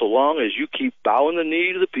so long as you keep bowing the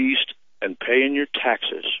knee to the beast and paying your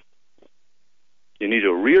taxes. You need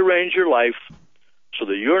to rearrange your life so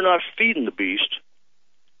that you're not feeding the beast.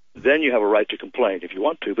 Then you have a right to complain if you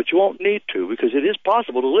want to, but you won't need to, because it is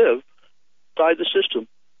possible to live inside the system.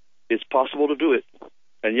 It's possible to do it.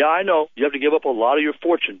 And yeah, I know you have to give up a lot of your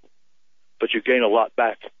fortune, but you gain a lot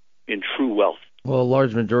back in true wealth. Well, a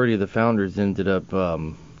large majority of the founders ended up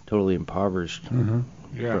totally impoverished from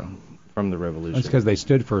the revolution. That's because they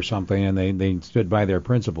stood for something and they stood by their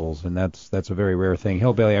principles, and that's a very rare thing.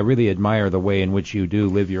 Hillbilly, I really admire the way in which you do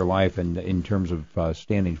live your life and in terms of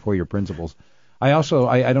standing for your principles. I also,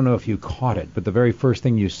 I don't know if you caught it, but the very first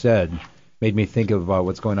thing you said made me think of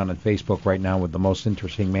what's going on Facebook right now with the most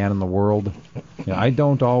interesting man in the world. You know, I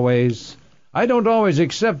don't always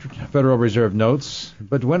accept Federal Reserve notes,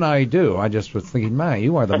 but when I do, I just was thinking, man,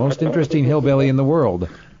 you are the most interesting hillbilly in the world.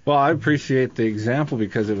 Well, I appreciate the example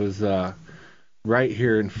because it was right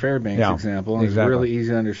here in Fairbanks example, and it's really easy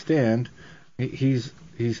to understand. He's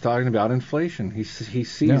talking about inflation. He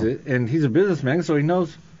sees it, and he's a businessman, so he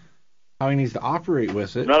knows how he needs to operate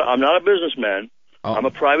with it. I'm not a businessman. Oh. I'm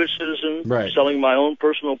a private citizen selling my own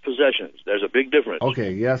personal possessions. There's a big difference.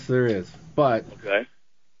 Okay, yes, there is. But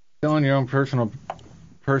selling your own personal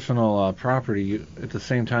property, at the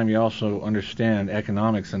same time, you also understand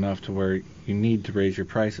economics enough to where you need to raise your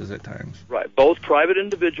prices at times. Right. Both private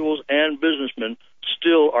individuals and businessmen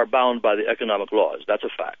still are bound by the economic laws. That's a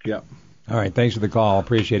fact. Yep. All right, thanks for the call.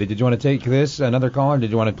 Appreciate it. Did you want to take another call, or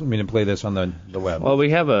did you want me to play this on the web? Well,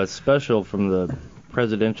 we have a special from the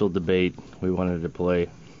presidential debate we wanted to play.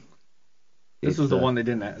 This was the one they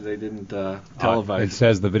didn't televise. It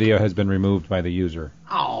says the video has been removed by the user.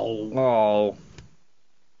 Oh.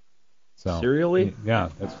 So, serially? Yeah.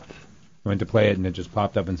 I went to play it, and it just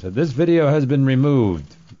popped up and said, this video has been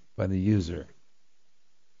removed by the user.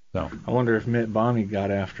 So I wonder if Mitt Romney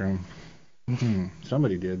got after him.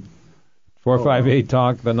 Somebody did. 458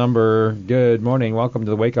 Talk, the number. Good morning. Welcome to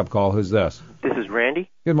the Wake Up Call. Who's this? This is Randy.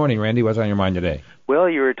 Good morning, Randy. What's on your mind today? Well,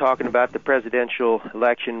 you were talking about the presidential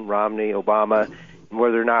election, Romney, Obama, and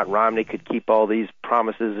whether or not Romney could keep all these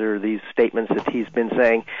promises or these statements that he's been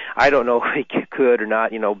saying. I don't know if he could or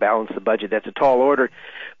not, balance the budget. That's a tall order.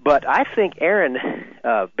 But I think Aaron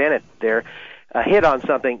Bennett there hit on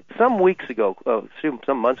something some weeks ago,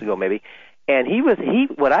 some months ago maybe, and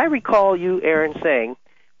what I recall you, Aaron, saying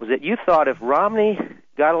was that you thought if Romney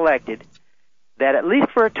got elected, that at least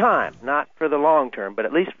for a time, not for the long term, but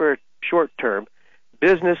at least for a short term,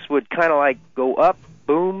 business would kind of like go up,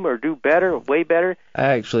 boom, or do better, way better.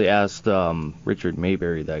 I actually asked Richard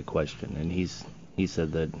Mayberry that question, and he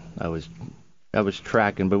said that I was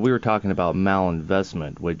tracking, but we were talking about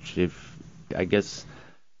malinvestment, which if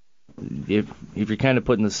you're kind of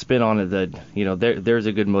putting the spin on it that there's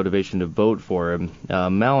a good motivation to vote for him,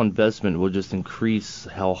 malinvestment will just increase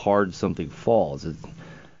how hard something falls.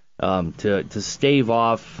 To stave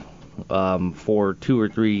off for 2 or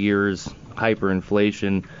 3 years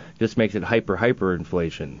hyperinflation just makes it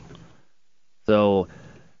hyperinflation. So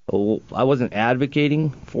I wasn't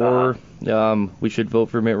advocating for we should vote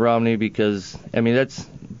for Mitt Romney because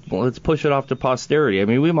let's push it off to posterity.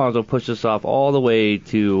 We might as well push this off all the way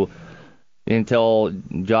until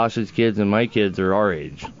Josh's kids and my kids are our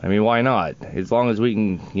age. Why not? As long as we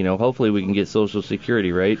can, hopefully we can get Social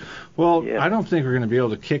Security, right? Well, I don't think we're going to be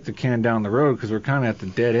able to kick the can down the road because we're kind of at the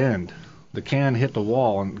dead end. The can hit the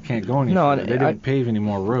wall and can't go any further. They didn't pave any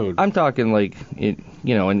more road. I'm talking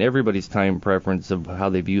and everybody's time preference of how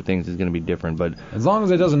they view things is going to be different. But as long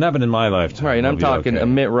as it doesn't happen in my lifetime. Right, and I'm talking a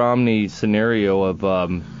Mitt Romney scenario of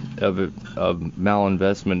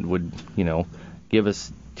malinvestment would, give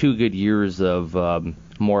us 2 good years of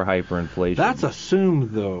more hyperinflation. That's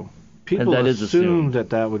assumed, though. People assume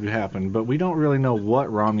that would happen, but we don't really know what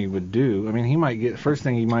Romney would do. He might first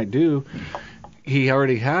thing he might do, he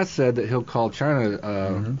already has said that he'll call China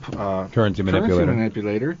currency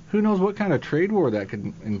manipulator. Who knows what kind of trade war that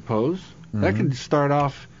could impose? Mm-hmm. That could start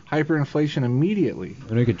off hyperinflation immediately.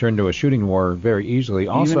 And it could turn to a shooting war very easily.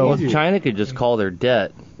 Also, China could just call their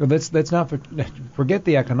debt. Let's not forget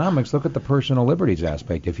the economics. Look at the personal liberties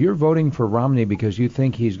aspect. If you're voting for Romney because you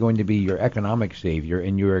think he's going to be your economic savior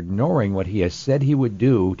and you're ignoring what he has said he would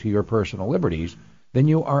do to your personal liberties, then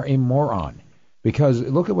you are a moron. Because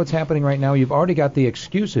look at what's happening right now. You've already got the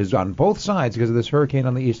excuses on both sides because of this hurricane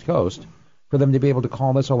on the East Coast for them to be able to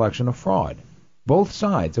call this election a fraud. Both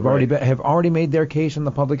sides have already made their case in the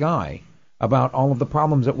public eye about all of the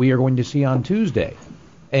problems that we are going to see on Tuesday.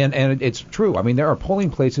 And it's true. There are polling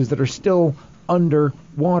places that are still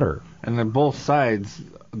underwater. And then both sides,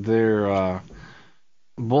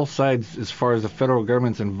 both sides as far as the federal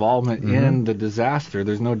government's involvement in the disaster,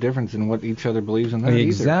 there's no difference in what each other believes in that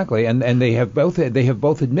exactly. either. And they have both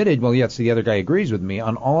admitted, well, yes, the other guy agrees with me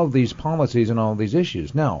on all of these policies and all of these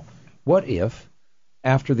issues. Now, what if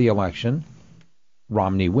after the election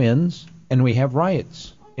Romney wins and we have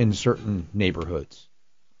riots in certain neighborhoods?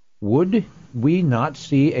 Would we not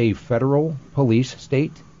see a federal police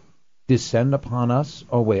state descend upon us?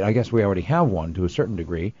 Oh, wait, I guess we already have one to a certain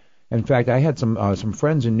degree. In fact, I had some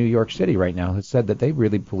friends in New York City right now that said that they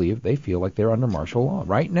really believe they feel like they're under martial law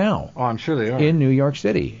right now. Oh, I'm sure they are. In New York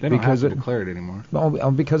City. They don't have to declare it anymore.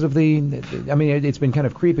 Well, because of it's been kind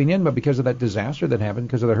of creeping in, but because of that disaster that happened,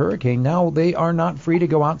 because of the hurricane, now they are not free to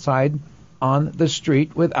go outside on the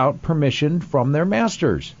street without permission from their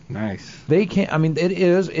masters. Nice. They can't. It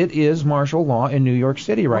is martial law in New York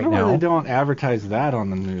City right now. Why they don't advertise that on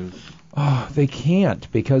the news? Oh, they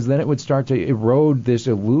can't, because then it would start to erode this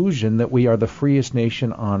illusion that we are the freest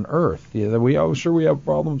nation on earth. Yeah, we have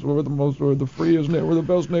problems. We're the freest, we're the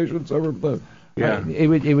best nations ever. Yeah.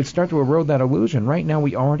 It would start to erode that illusion. Right now,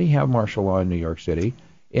 we already have martial law in New York City,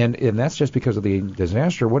 and that's just because of the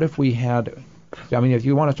disaster. What if we had? I mean, if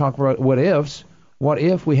you want to talk about what ifs, what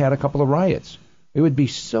if we had a couple of riots? It would be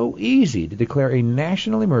so easy to declare a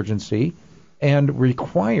national emergency and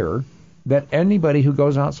require that anybody who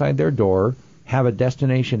goes outside their door have a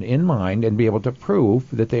destination in mind and be able to prove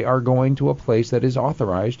that they are going to a place that is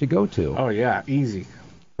authorized to go to. Oh, yeah, easy.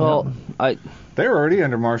 Well, they were already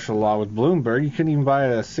under martial law with Bloomberg. You couldn't even buy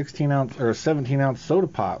a 16-ounce or a 17-ounce soda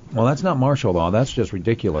pop. Well, that's not martial law. That's just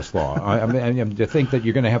ridiculous law. I mean, to think that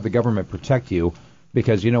you're going to have the government protect you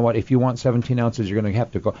because, you know what, if you want 17 ounces, you're going to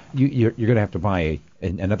have to go. You're going to have to buy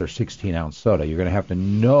another 16-ounce soda. You're going to have to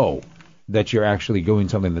know that you're actually doing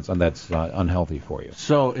something that's unhealthy for you.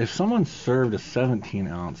 So if someone served a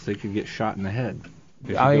 17-ounce, they could get shot in the head.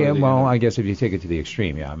 I guess if you take it to the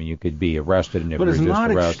extreme, yeah. I mean, you could be arrested and if but it's resist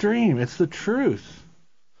not arrest. Extreme. It's the truth.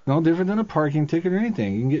 No different than a parking ticket or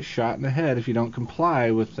anything. You can get shot in the head if you don't comply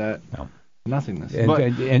with that nothingness.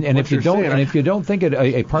 And if you don't think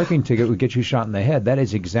a parking ticket would get you shot in the head, that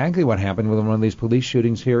is exactly what happened with one of these police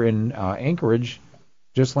shootings here in Anchorage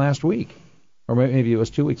just last week, or maybe it was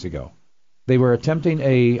 2 weeks ago. They were attempting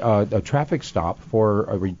a traffic stop for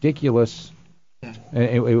a ridiculous.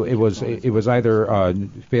 It was either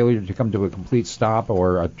failure to come to a complete stop,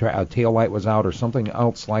 or a tail light was out, or something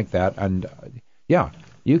else like that. And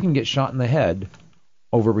you can get shot in the head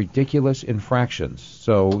over ridiculous infractions.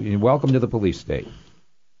 So welcome to the police state.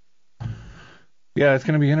 Yeah, it's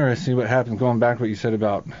going to be interesting what happens. Going back to what you said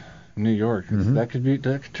about New York, that could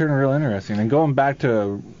turn real interesting. And going back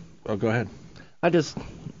to, go ahead. I just,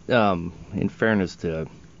 in fairness to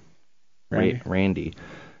Randy,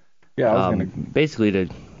 basically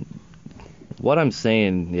what I'm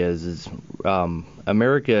saying is the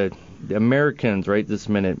Americans right this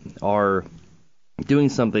minute are doing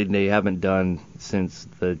something they haven't done since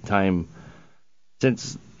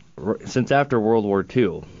after World War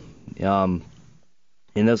II. And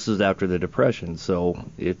this is after the Depression, so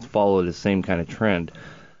it followed the same kind of trend.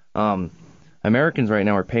 Americans right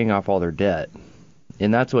now are paying off all their debt.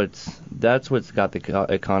 And that's what's got the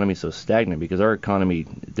economy so stagnant, because our economy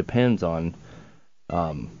depends on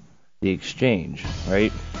the exchange,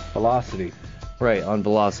 right? Velocity. Right, on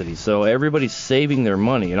velocity. So everybody's saving their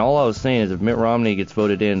money. And all I was saying is if Mitt Romney gets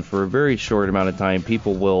voted in for a very short amount of time,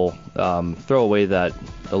 people will throw away that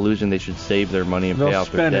illusion they should save their money and pay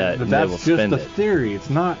off their debt. But that's just the theory. It's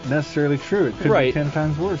not necessarily true. It could be 10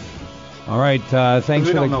 times worse. All right, thanks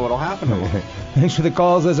we don't know what'll happen. Thanks for the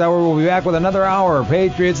calls this hour. We'll be back with another hour.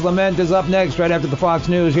 Patriots Lament is up next, right after the Fox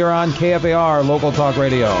News here on KFAR, Local Talk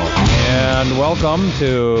Radio. And welcome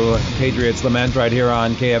to Patriots Lament right here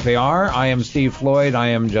on KFAR. I am Steve Floyd. I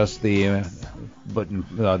am just the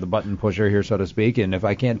button pusher here, so to speak. And if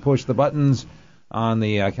I can't push the buttons on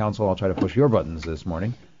the council, I'll try to push your buttons this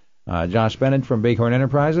morning. Josh Bennett from Bighorn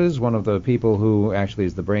Enterprises, one of the people who actually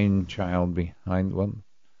is the brainchild behind one.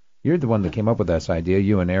 You're the one that came up with this idea,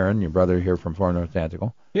 you and Aaron, your brother here from Far North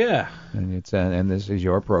Tactical. Yeah. And it's and this is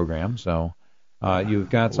your program, so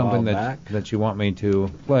you've got something that you want me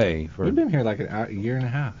to play for. We've been here like a year and a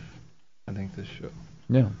half, I think, this show.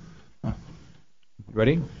 Yeah. Huh.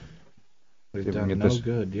 Ready? We've done no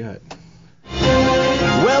good yet.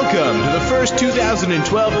 Welcome to the first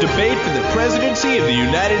 2012 debate for the presidency of the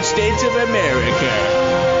United States of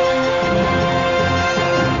America.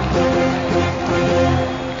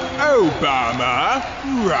 Obama,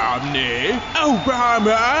 Romney,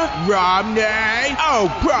 Obama, Romney,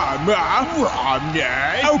 Obama, Romney,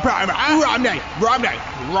 Obama, Romney, Romney,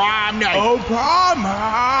 Romney, Obama,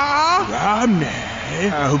 Romney,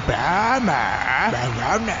 Obama,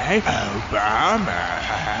 Romney, Obama,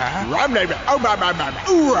 Romney, Obama,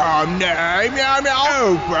 Romney, meow meow,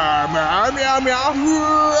 Obama, meow meow,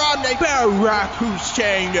 Romney, Barack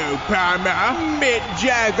Hussein Obama, Mick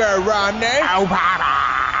Jagger, Romney, Obama.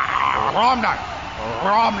 Romney,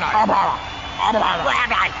 Romney,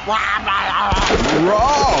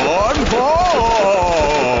 Ron Paul.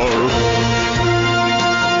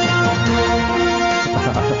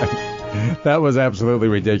 That was absolutely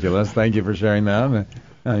ridiculous. Thank you for sharing that.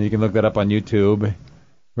 You can look that up on YouTube.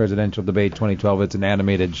 Presidential Debate 2012. It's an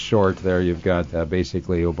animated short. There you've got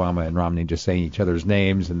basically Obama and Romney just saying each other's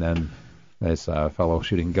names, and then this fellow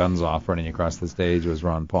shooting guns off running across the stage was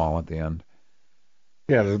Ron Paul at the end.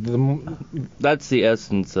 Yeah, that's the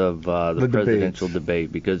essence of the presidential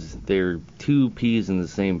debate, because they're two peas in the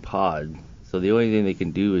same pod. So the only thing they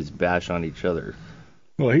can do is bash on each other.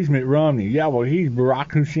 Well, he's Mitt Romney. Yeah, well, he's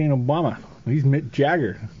Barack Hussein Obama. He's Mitt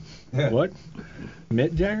Jagger. What?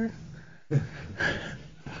 Mitt Jagger?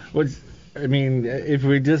 If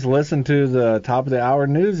we just listen to the top of the hour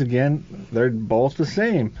news again, they're both the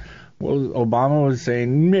same. Well, Obama was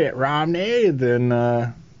saying Mitt Romney, and then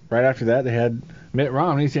right after that they had Mitt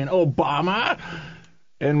Romney saying Obama.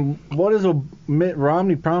 And what is Mitt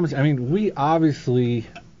Romney promising? I mean, we obviously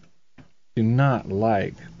do not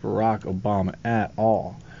like Barack Obama at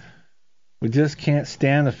all. We just can't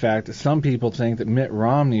stand the fact that some people think that Mitt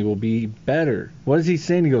Romney will be better. What is he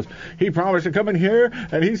saying? He goes, he promised to come in here,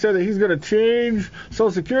 and he said that he's going to change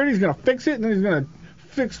Social Security, he's going to fix it, and then he's going to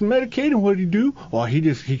fix Medicaid. And what did he do? Well, he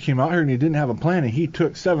came out here and he didn't have a plan, and he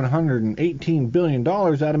took $718 billion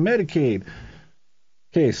out of Medicaid.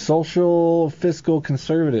 Okay, social fiscal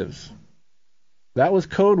conservatives. That was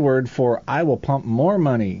code word for I will pump more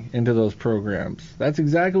money into those programs. That's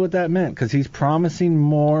exactly what that meant, because he's promising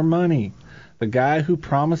more money. The guy who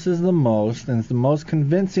promises the most and is the most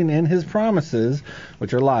convincing in his promises,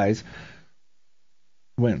 which are lies,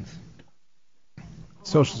 wins.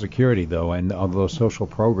 Social Security, though, and all those social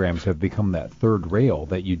programs have become that third rail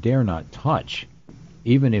that you dare not touch,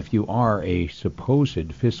 even if you are a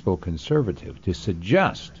supposed fiscal conservative, to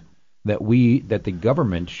suggest that the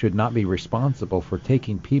government should not be responsible for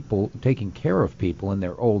taking care of people in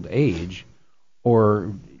their old age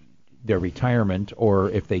or their retirement,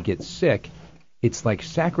 or if they get sick. It's like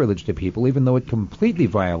sacrilege to people, even though it completely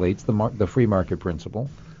violates the free market principle,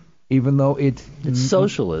 even though it's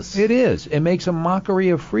socialist. It is. It makes a mockery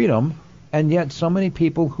of freedom, and yet so many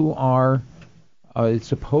people who are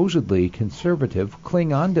supposedly conservative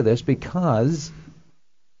cling on to this because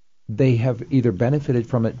they have either benefited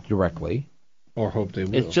from it directly or hope they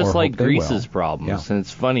will. It's just like Greece's problems. Yeah. And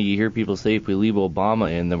it's funny, you hear people say if we leave Obama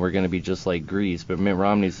in, then we're going to be just like Greece. But Mitt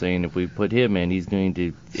Romney's saying if we put him in, he's going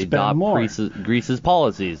to adopt Greece's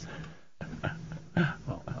policies.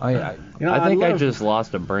 I think I just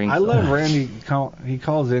lost a brain cell. I love Randy. He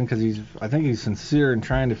calls in because I think he's sincere in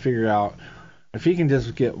trying to figure out if he can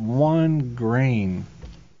just get one grain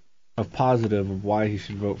of positive of why he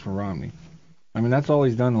should vote for Romney. I mean, that's all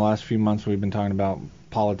he's done the last few months we've been talking about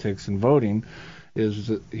politics and voting, is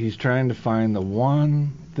that he's trying to find the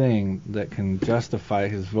one thing that can justify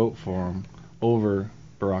his vote for him over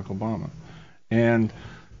Barack Obama. And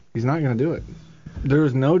he's not going to do it.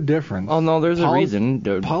 There's no difference. Oh, no, there's a reason.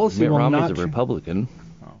 Policy Mitt Romney's a Republican.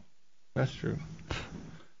 Oh, that's true.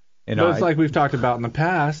 But it's like we've talked about in the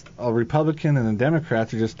past, a Republican and the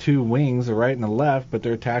Democrats are just two wings, the right and the left, but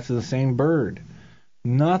they're attached to the same bird.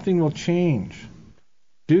 Nothing will change.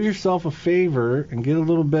 Do yourself a favor and get a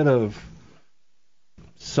little bit of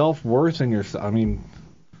self-worth in yourself. I mean,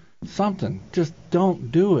 something. Just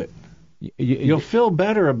don't do it. You'll feel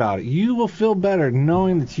better about it. You will feel better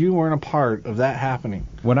knowing that you weren't a part of that happening.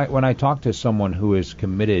 When I talk to someone who is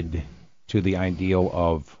committed to the ideal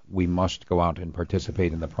of we must go out and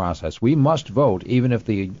participate in the process, we must vote even if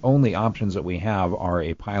the only options that we have are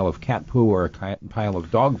a pile of cat poo or a pile of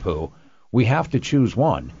dog poo, we have to choose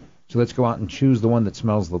one. So let's go out and choose the one that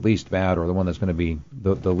smells the least bad or the one that's going to be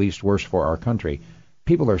the least worse for our country.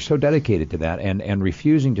 People are so dedicated to that and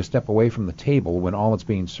refusing to step away from the table when all that's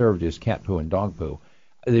being served is cat poo and dog poo.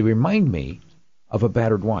 They remind me of a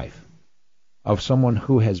battered wife, of someone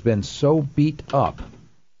who has been so beat up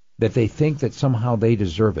that they think that somehow they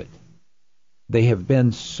deserve it. They have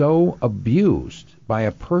been so abused by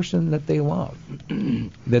a person that they love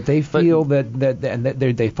that they feel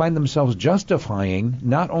that they find themselves justifying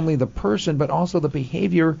not only the person but also the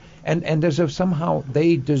behavior, and as if somehow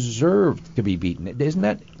they deserved to be beaten. Isn't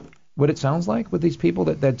that what it sounds like with these people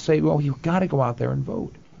that say, well, you've got to go out there and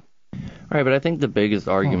vote? Right, but I think the biggest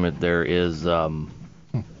argument there is how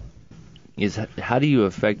do you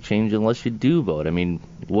affect change unless you do vote? I mean,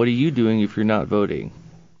 what are you doing if you're not voting?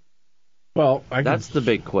 Well, that's the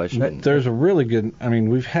big question. There's a really good,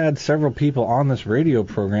 we've had several people on this radio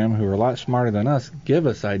program who are a lot smarter than us give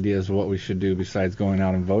us ideas of what we should do besides going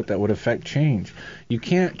out and vote that would affect change. You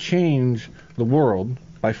can't change the world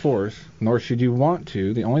by force, nor should you want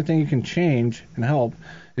to. The only thing you can change and help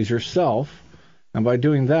is yourself. And by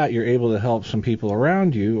doing that, you're able to help some people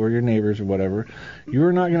around you or your neighbors or whatever.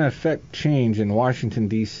 You're not going to affect change in Washington,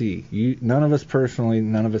 D.C. None of us personally,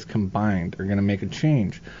 none of us combined are going to make a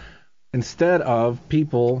change. Instead of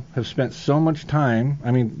people have spent so much time,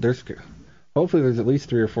 hopefully there's at least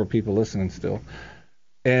 3 or 4 people listening still,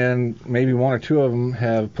 and maybe 1 or 2 of them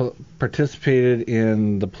have participated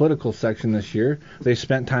in the political section this year. They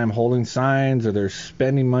spent time holding signs, or they're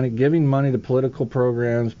spending money, giving money to political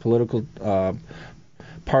programs, political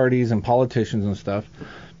parties and politicians and stuff.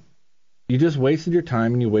 You just wasted your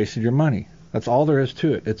time and you wasted your money. That's all there is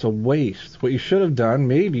to it. It's a waste. What you should have done,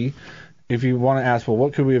 maybe, if you want to ask, well,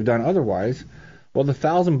 what could we have done otherwise? Well, the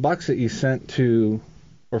 $1,000 that you sent to,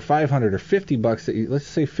 or $500 or $50 that you, let's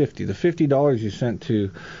say 50, the $50 you sent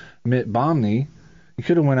to Mitt Romney, you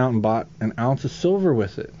could have went out and bought an ounce of silver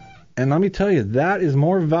with it. And let me tell you, that is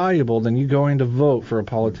more valuable than you going to vote for a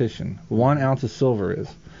politician. 1 ounce of silver is.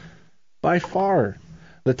 By far.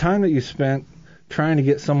 The time that you spent trying to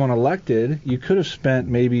get someone elected, you could have spent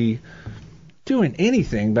maybe doing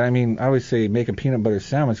anything. But I mean, I always say make a peanut butter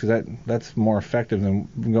sandwich because that's more effective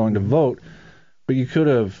than going to vote. But you could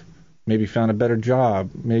have maybe found a better job,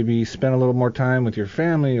 maybe spent a little more time with your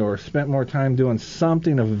family, or spent more time doing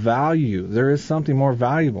something of value. There is something more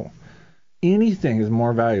valuable. Anything is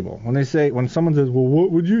more valuable. When someone says, well,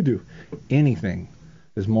 what would you do? Anything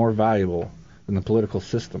is more valuable than the political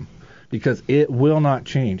system, because it will not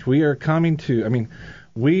change. We are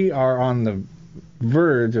on the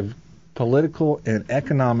verge of political and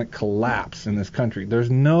economic collapse in this country.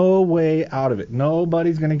 There's no way out of it.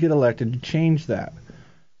 Nobody's going to get elected to change that.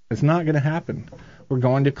 It's not going to happen. We're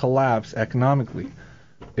going to collapse economically.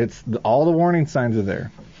 All the warning signs are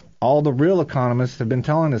there. All the real economists have been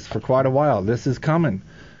telling us for quite a while, this is coming.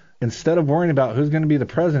 Instead of worrying about who's going to be the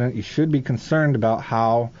president, you should be concerned about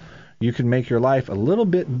how you can make your life a little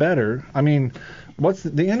bit better. I mean, what's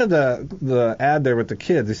the end of the ad there with the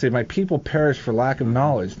kids? They say, my people perish for lack of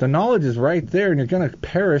knowledge. The knowledge is right there, and you're going to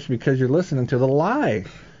perish because you're listening to the lie.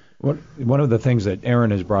 One of the things that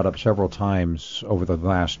Aaron has brought up several times over the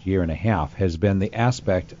last year and a half has been the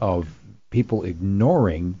aspect of people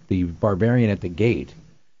ignoring the barbarian at the gate.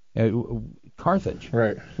 Carthage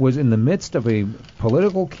was in the midst of a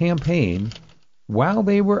political campaign while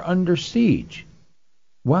they were under siege.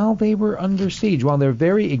 While their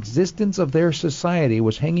very existence of their society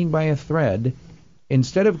was hanging by a thread,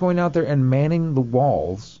 instead of going out there and manning the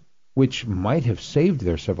walls, which might have saved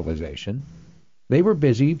their civilization, they were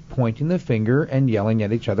busy pointing the finger and yelling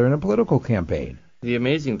at each other in a political campaign. The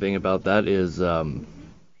amazing thing about that is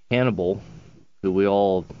Hannibal, who we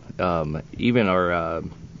all, even our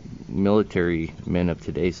military men of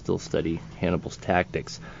today still study Hannibal's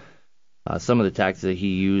tactics. Some of the tactics that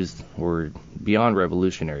he used were beyond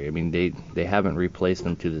revolutionary. I mean, they haven't replaced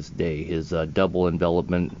them to this day. His double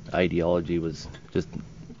envelopment ideology was just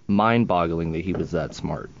mind-boggling that he was that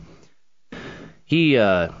smart. He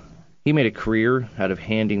made a career out of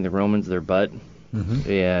handing the Romans their butt,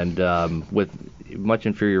 and with much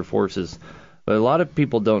inferior forces. But a lot of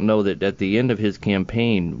people don't know that at the end of his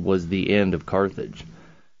campaign was the end of Carthage.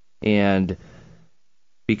 And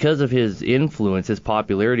because of his influence, his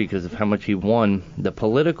popularity, because of how much he won, the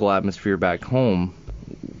political atmosphere back home,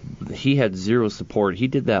 he had zero support. He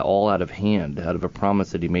did that all out of hand, out of a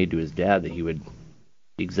promise that he made to his dad that he would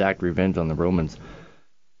exact revenge on the Romans.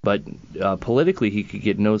 But politically, he could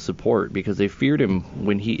get no support because they feared him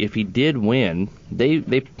if he did win.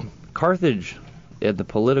 Carthage, at the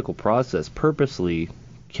political process, purposely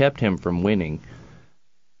kept him from winning,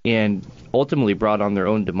 and ultimately brought on their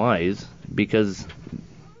own demise because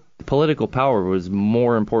political power was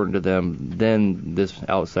more important to them than this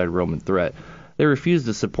outside Roman threat. They refused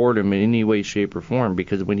to support him in any way, shape, or form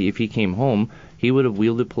because if he came home, he would have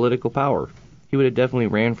wielded political power. He would have definitely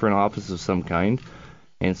ran for an office of some kind.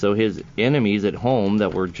 And so his enemies at home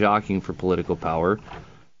that were jockeying for political power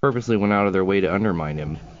purposely went out of their way to undermine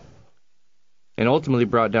him, and ultimately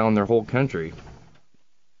brought down their whole country.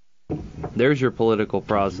 There's your political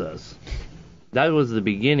process. That was the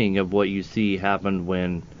beginning of what you see happened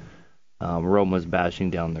when Rome was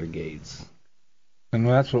bashing down their gates. And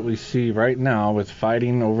that's what we see right now with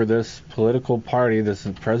fighting over this political party, this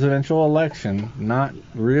presidential election, not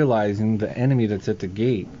realizing the enemy that's at the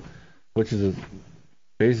gate, which is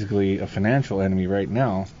basically a financial enemy right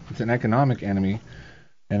now. It's an economic enemy,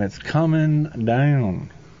 and it's coming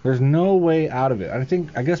down. There's no way out of it.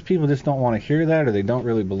 I guess people just don't want to hear that, or they don't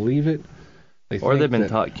really believe it. Or they've been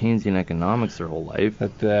taught Keynesian economics their whole life.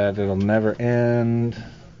 That it'll never end,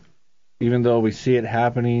 even though we see it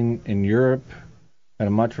happening in Europe at a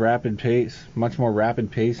much more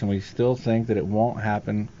rapid pace, and we still think that it won't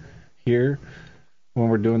happen here when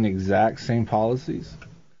we're doing the exact same policies.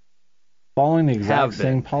 Following the exact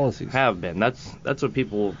same policies. Have been. That's what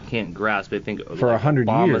people can't grasp. They think for 100 years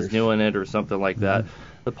Obama's doing it or something like that.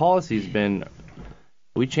 The policy's been.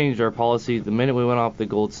 We changed our policy the minute we went off the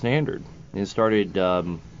gold standard. It started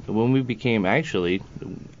when we became actually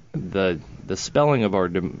the spelling of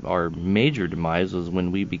our major demise was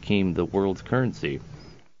when we became the world's currency.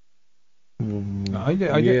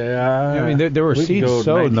 I mean, there were seeds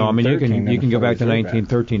sowed. No, I mean, you can go back to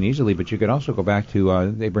 1913 easily, but you could also go back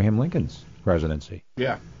to Abraham Lincoln's presidency.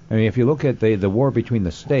 Yeah. I mean, if you look at the war between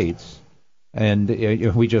the states, and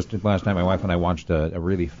we just last night, my wife and I watched a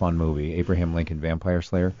really fun movie, Abraham Lincoln Vampire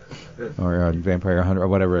Slayer, or Vampire Hunter, or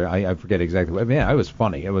whatever. I forget exactly. I mean, yeah, it was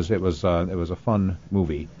funny. It was a fun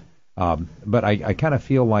movie. But I kind of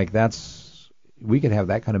feel like we could have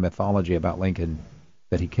that kind of mythology about Lincoln,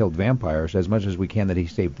 that he killed vampires, as much as we can that he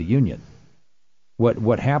saved the Union.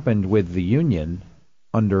 What happened with the Union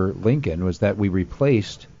under Lincoln was that we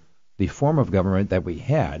replaced the form of government that we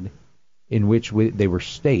had, in which they were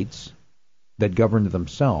states that governed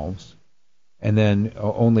themselves, and then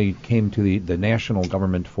only came to the national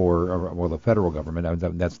government the federal government.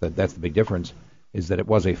 That's the big difference, is that it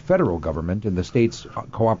was a federal government and the states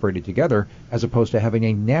cooperated together as opposed to having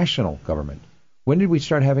a national government. When did we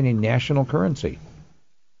start having a national currency?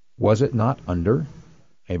 Was it not under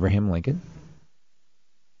Abraham Lincoln?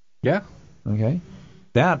 Yeah. Okay.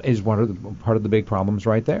 That is part of the big problems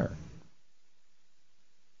right there.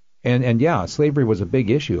 And yeah, slavery was a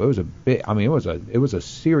big issue. It was a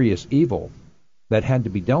serious evil that had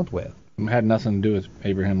to be dealt with. It had nothing to do with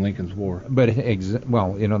Abraham Lincoln's war. But that's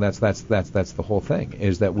the whole thing,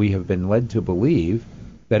 is that we have been led to believe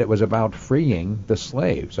that it was about freeing the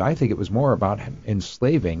slaves. I think it was more about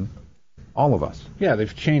enslaving all of us. Yeah,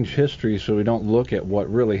 they've changed history so we don't look at what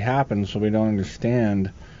really happened, so we don't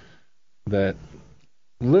understand that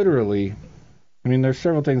literally, I mean, there's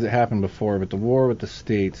several things that happened before, but the war with the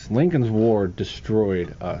states, Lincoln's war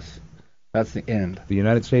destroyed us. That's the end. The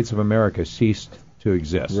United States of America ceased to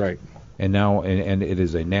exist. Right. And now, and it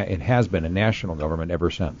has been a national government ever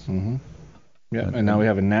since. Mm-hmm. Yeah, and now we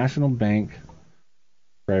have a national bank,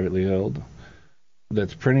 privately held,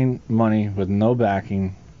 that's printing money with no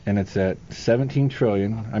backing, and it's at $17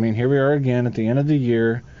 trillion. I mean, here we are again at the end of the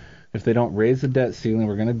year. If they don't raise the debt ceiling,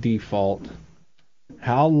 we're going to default.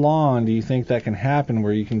 How long do you think that can happen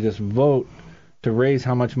where you can just vote to raise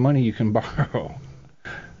how much money you can borrow?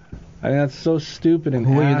 I mean, that's so stupid and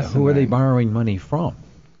who are they borrowing money from?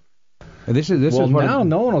 And this is now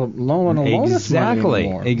no one will loan us money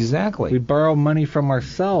anymore. Exactly. We borrow money from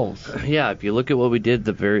ourselves. Yeah, if you look at what we did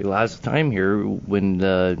the very last time here, when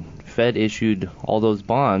the Fed issued all those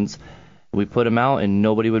bonds, we put them out and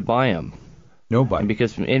nobody would buy them. Nobody.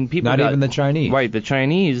 Not even the Chinese. Right, the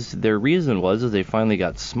Chinese, their reason was they finally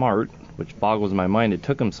got smart, which boggles my mind it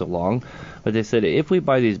took them so long. But they said, if we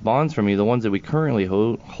buy these bonds from you, the ones that we currently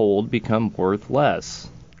hold become worth less.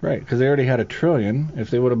 Right, because they already had $1 trillion. If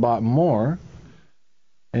they would have bought more,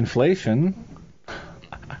 inflation.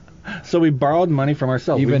 So we borrowed money from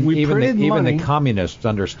ourselves. Even the communists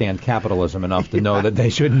understand capitalism enough to know that they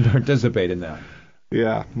shouldn't participate in that.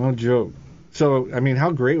 Yeah, no joke. So, I mean,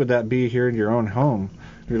 how great would that be here in your own home?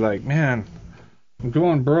 You're like, man, I'm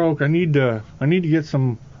going broke. I need to get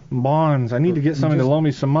some bonds. I need to get somebody to loan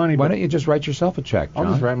me some money. Why don't you just write yourself a check, John?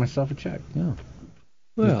 I'll just write myself a check. Yeah.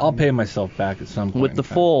 Well, I'll pay myself back at some point. With the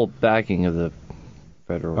full backing of the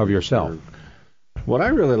Federal Of yourself. Reserve. What I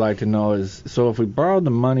really like to know is, so if we borrowed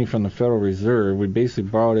the money from the Federal Reserve, we basically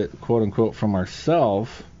borrowed it, quote unquote, from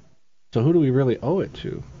ourselves. So who do we really owe it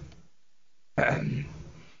to?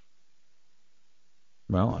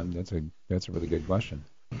 Well, that's a really good question.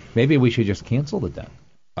 Maybe we should just cancel the debt.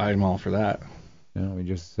 I'm all for that. We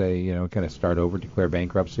just say, kind of start over, declare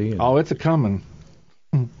bankruptcy. Oh, it's a coming.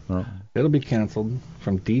 Well, it'll be canceled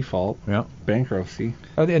from default. Yeah. Bankruptcy.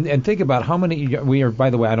 And think about how many we are. By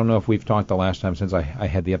the way, I don't know if we've talked the last time since I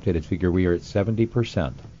had the updated figure. We are at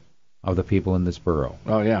 70% of the people in this borough.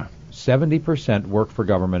 Oh yeah. 70% work for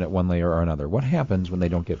government at one layer or another. What happens when they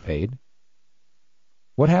don't get paid?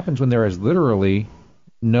 What happens when there is literally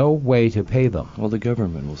no way to pay them? Well, the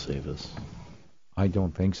government will save us. I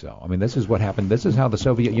don't think so. I mean, this is what happened. This is how the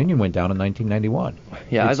Soviet Union went down in 1991.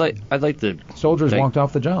 Yeah, I'd like to. Soldiers walked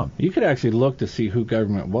off the job. You could actually look to see who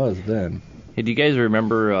government was then. Hey, do you guys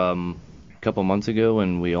remember a couple months ago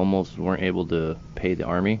when we almost weren't able to pay the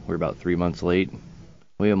Army? We were about 3 months late.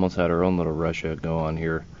 We almost had our own little Russia go on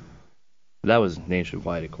here. That was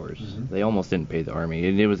nationwide, of course. Mm-hmm. They almost didn't pay the Army.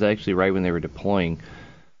 And it was actually right when they were deploying.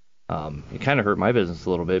 It kind of hurt my business a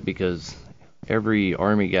little bit because every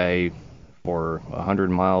Army guy for 100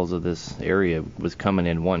 miles of this area was coming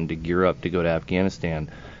in wanting to gear up to go to Afghanistan,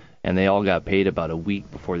 and they all got paid about a week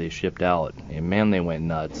before they shipped out. And man, they went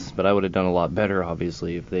nuts. But I would have done a lot better,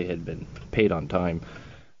 obviously, if they had been paid on time.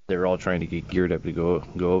 They were all trying to get geared up to go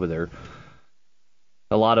over there.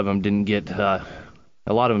 A lot of them didn't get. A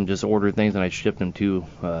lot of them just ordered things, and I shipped them to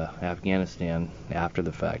Afghanistan after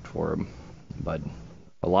the fact for them. But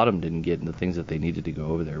a lot of them didn't get the things that they needed to go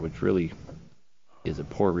over there, which really is a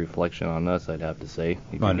poor reflection on us, I'd have to say.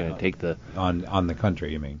 If you're going to take the on the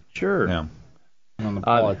country, you mean? Sure. Yeah. On the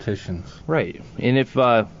politicians. Right. And if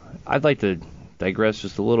I'd like to digress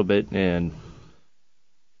just a little bit and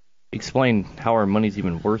explain how our money's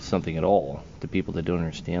even worth something at all to people that don't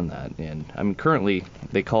understand that. And I mean, currently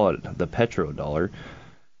they call it the petrodollar,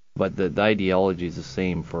 but the ideology is the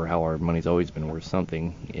same for how our money's always been worth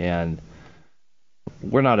something. And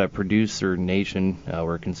we're not a producer nation,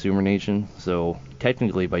 we're a consumer nation, so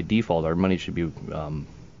technically by default our money should be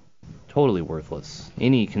totally worthless.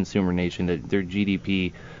 Any consumer nation that their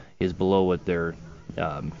GDP is below what they're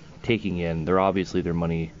taking in, their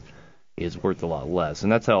money is worth a lot less.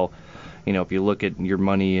 And that's how, if you look at your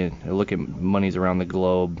money and look at monies around the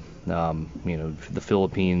globe, the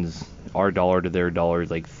Philippines, our dollar to their dollar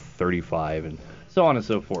is like 35 and so on and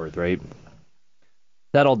so forth, right?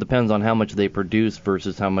 That all depends on how much they produce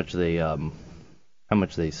versus how much they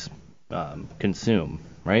consume,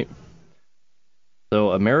 right?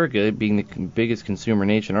 So America, being the biggest consumer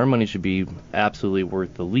nation, our money should be absolutely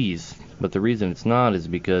worth the least. But the reason it's not is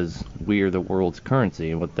because we are the world's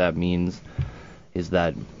currency, and what that means is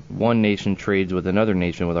that one nation trades with another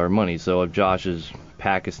nation with our money. So if Josh is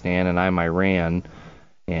Pakistan and I'm Iran,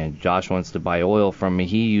 and Josh wants to buy oil from me,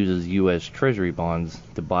 he uses U.S. Treasury bonds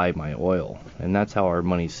to buy my oil. And that's how our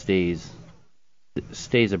money stays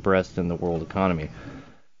abreast in the world economy.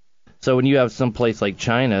 So when you have some place like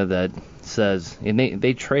China that says, and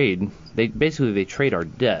they trade our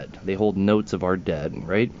debt. They hold notes of our debt,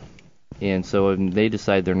 right? And so when they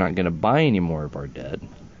decide they're not going to buy any more of our debt,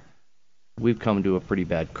 we've come to a pretty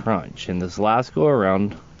bad crunch. And this last go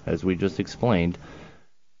around, as we just explained,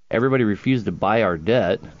 everybody refused to buy our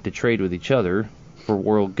debt to trade with each other for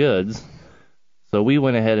world goods, so we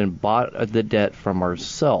went ahead and bought the debt from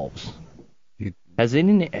ourselves.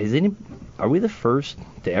 Are we the first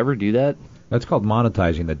to ever do that? That's called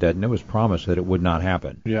monetizing the debt, and it was promised that it would not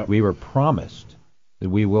happen. Yep. We were promised that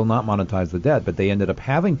we will not monetize the debt, but they ended up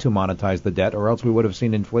having to monetize the debt, or else we would have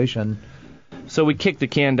seen inflation. So we kicked the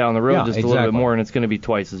can down the road a little bit more, and it's going to be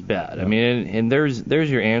twice as bad. Yep. I mean, and there's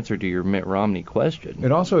your answer to your Mitt Romney question.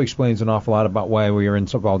 It also explains an awful lot about why we are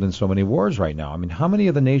involved in so many wars right now. I mean, how many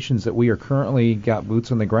of the nations that we are currently got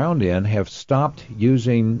boots on the ground in have stopped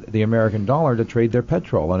using the American dollar to trade their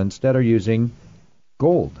petrol and instead are using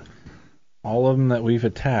gold? All of them that we've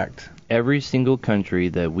attacked. Every single country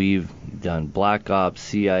that we've done black ops,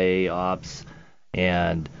 CIA ops,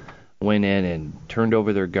 and went in and turned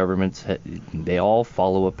over their governments, they all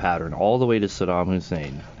follow a pattern, all the way to Saddam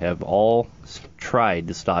Hussein, have all tried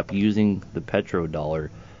to stop using the petrodollar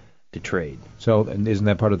to trade. So isn't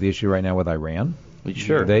that part of the issue right now with Iran?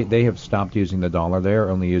 Sure. They have stopped using the dollar. They're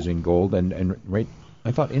only using gold. And right,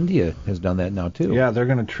 I thought India has done that now, too. Yeah, they're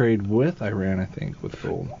going to trade with Iran, I think, with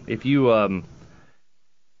gold. If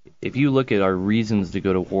you look at our reasons to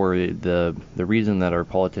go to war, the reason that our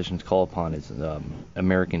politicians call upon is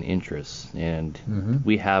American interests, and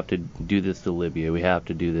we have to do this to Libya, we have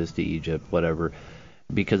to do this to Egypt, whatever,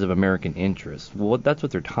 because of American interests. Well, that's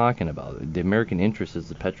what they're talking about. The American interest is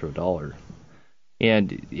the petrodollar,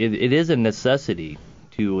 and it is a necessity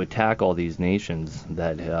to attack all these nations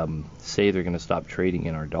that say they're going to stop trading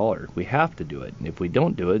in our dollar. We have to do it. And if we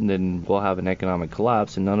don't do it, then we'll have an economic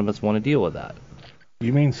collapse, and none of us want to deal with that.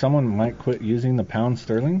 You mean someone might quit using the pound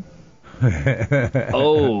sterling?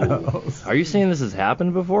 Oh, are you saying this has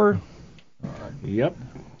happened before? Yep.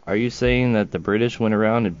 Are you saying that the British went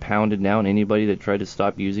around and pounded down anybody that tried to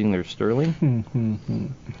stop using their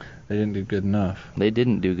sterling? They didn't do good enough. They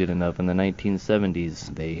didn't do good enough. In the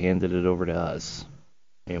 1970s, they handed it over to us.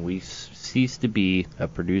 And we ceased to be a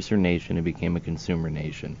producer nation and became a consumer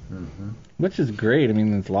nation. Which is great. I mean,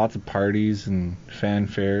 there's lots of parties and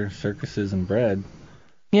fanfare, circuses, and bread.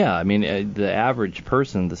 Yeah, I mean, the average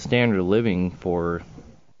person, the standard of living for,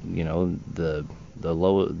 the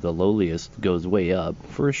lowliest goes way up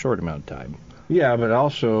for a short amount of time. Yeah, but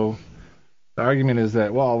also the argument is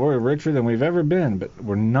that, well, we're richer than we've ever been, but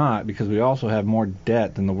we're not, because we also have more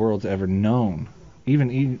debt than the world's ever known.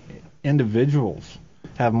 Even individuals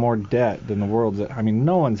have more debt than the world's. I mean,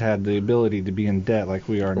 no one's had the ability to be in debt like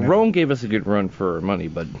we are now. Rome gave us a good run for our money,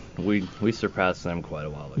 but we surpassed them quite a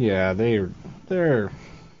while ago. Yeah, they're.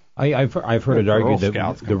 I've heard it argued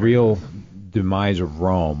that the real demise of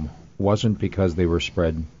Rome wasn't because they were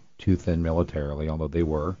spread too thin militarily, although they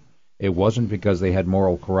were. It wasn't because they had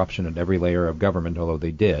moral corruption at every layer of government, although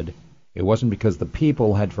they did. It wasn't because the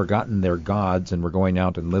people had forgotten their gods and were going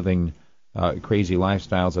out and living crazy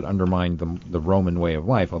lifestyles that undermined the Roman way of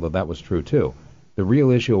life, although that was true too. The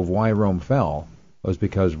real issue of why Rome fell was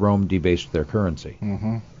because Rome debased their currency.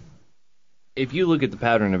 Mm-hmm. If you look at the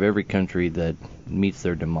pattern of every country that meets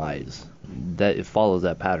their demise, that it follows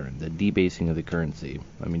that pattern, the debasing of the currency.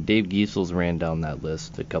 I mean, Dave Giesels ran down that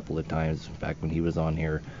list a couple of times back when he was on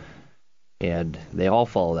here, and they all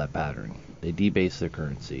follow that pattern. They debase their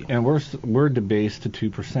currency. And we're debased to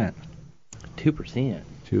 2%. 2%.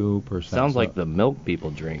 2%. Sounds like the milk people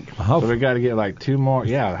drink. So we got to get like 2 more.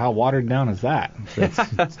 Yeah, how watered down is that? It's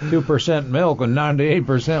 2% milk and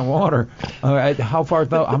 98% water. How far?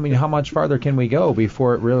 How much farther can we go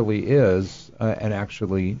before it really is an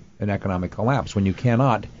economic collapse when you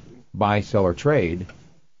cannot buy, sell, or trade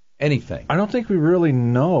anything? I don't think we really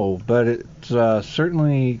know, but it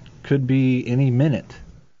certainly could be any minute.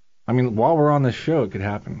 I mean, while we're on this show, it could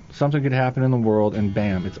happen. Something could happen in the world, and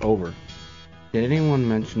bam, it's over. Did anyone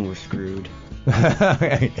mention we're screwed?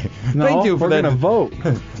 Thank you for we're that. Gonna vote.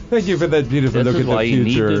 Thank you for that beautiful look at the future. This is why you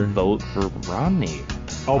need to vote for Romney.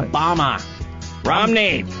 Obama.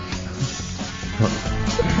 Romney!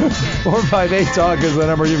 458 Talk is the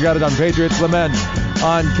number. You've got it on Patriots Lament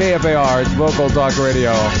on KFAR. It's local talk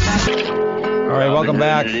radio. All right, welcome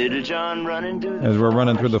back. As we're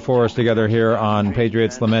running through the forest together here on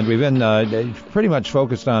Patriots Lament, we've been pretty much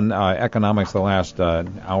focused on economics the last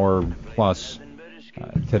hour plus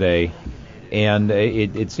today, and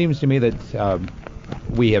it seems to me that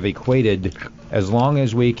we have equated as long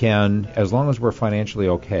as we're financially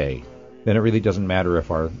okay, then it really doesn't matter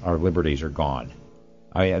if our liberties are gone.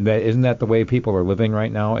 Isn't that the way people are living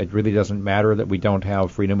right now? It really doesn't matter that we don't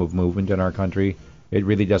have freedom of movement in our country. It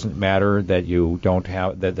really doesn't matter that you don't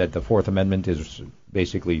have that the Fourth Amendment is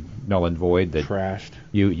basically null and void. That trashed.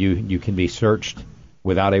 You can be searched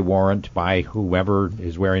without a warrant by whoever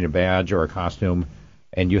is wearing a badge or a costume,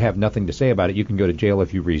 and you have nothing to say about it. You can go to jail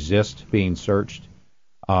if you resist being searched.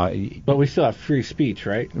 But we still have free speech,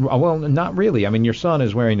 right? Well, not really. I mean, your son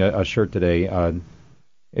is wearing a shirt today.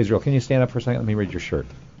 Israel, can you stand up for a second? Let me read your shirt.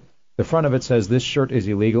 The front of it says, "This shirt is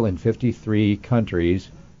illegal in 53 countries."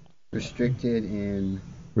 Restricted in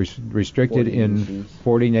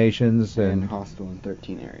 40 nations and hostile in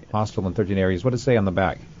 13 areas. Hostile in 13 areas. What does it say on the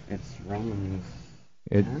back? It's Romans.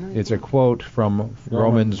 It's a quote from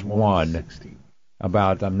Romans 1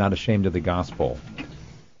 about "I'm not ashamed of the gospel."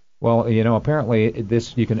 Well, apparently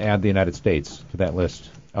you can add the United States to that list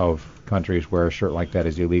of countries where a shirt like that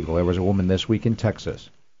is illegal. There was a woman this week in Texas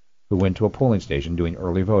who went to a polling station doing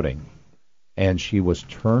early voting, and she was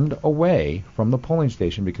turned away from the polling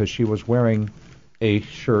station because she was wearing a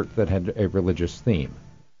shirt that had a religious theme.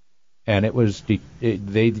 And it was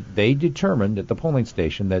they determined at the polling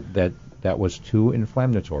station that was too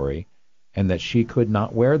inflammatory, and that she could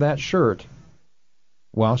not wear that shirt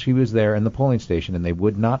while she was there in the polling station, and they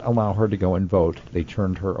would not allow her to go and vote. They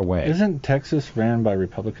turned her away. Isn't Texas ran by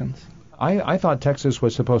Republicans? I thought Texas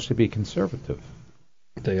was supposed to be conservative.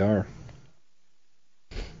 They are.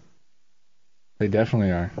 They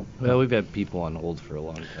definitely are. Well, we've had people on hold for a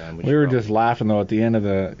long time. We were just laughing, though, at the end of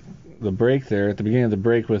the break there, at the beginning of the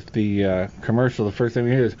break with the commercial. The first thing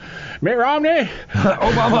we hear is, Mitt Romney!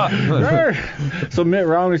 Obama! So Mitt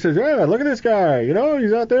Romney says, yeah, look at this guy.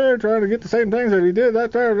 He's out there trying to get the same things that he did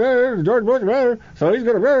that time. George Bush, so he's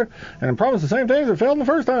going to and promise the same things that failed the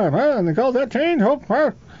first time. And they call that change.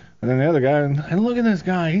 And then the other guy, and look at this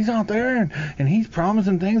guy, he's out there, and he's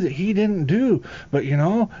promising things that he didn't do. But,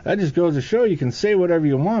 that just goes to show you can say whatever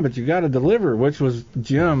you want, but you got to deliver, which was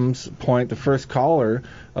Jim's point, the first caller,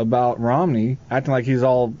 about Romney, acting like he's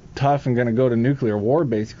all tough and going to go to nuclear war,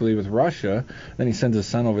 basically, with Russia. Then he sends his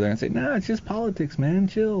son over there and say, nah, it's just politics, man,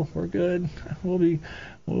 chill, we're good, we'll be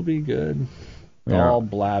good. Yeah. All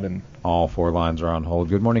blabbing. All 4 lines are on hold.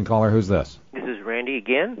 Good morning, caller, who's this? This is Randy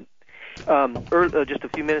again. Just a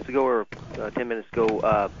few minutes ago, or 10 minutes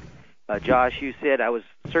ago, Josh, you said I was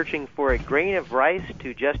searching for a grain of rice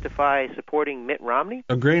to justify supporting Mitt Romney?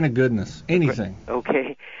 A grain of goodness. Anything.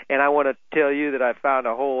 Okay. And I want to tell you that I found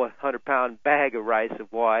a whole 100-pound bag of rice of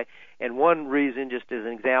why. And one reason, just as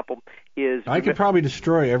an example, is... I could probably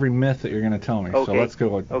destroy every myth that you're going to tell me, okay. So let's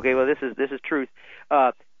go. Okay, well, this is truth.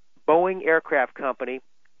 Boeing Aircraft Company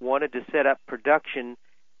wanted to set up production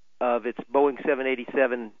of its Boeing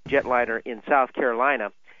 787 jetliner in South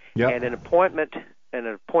Carolina, and an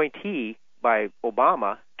appointee by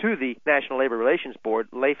Obama to the National Labor Relations Board,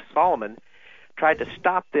 Leif Solomon, tried to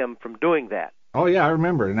stop them from doing that. Oh, yeah, I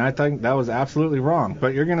remember, and I think that was absolutely wrong.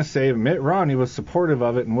 But you're going to say Mitt Romney was supportive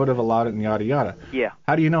of it and would have allowed it and yada, yada. Yeah.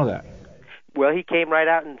 How do you know that? Well, he came right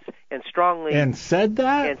out and strongly and said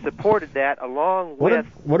that and supported that, along with.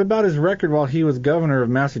 What about his record while he was governor of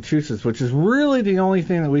Massachusetts, which is really the only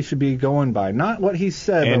thing that we should be going by, not what he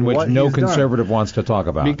said, and but which what no he's conservative done. wants to talk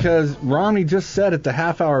about. Because Romney just said at the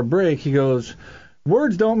half-hour break, he goes,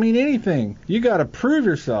 "Words don't mean anything. You got to prove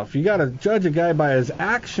yourself. You got to judge a guy by his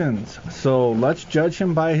actions. So let's judge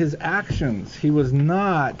him by his actions." He was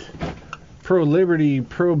not pro-liberty,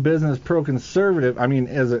 pro-business, pro-conservative. I mean,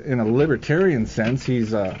 in a libertarian sense,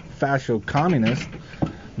 he's a fascio-communist,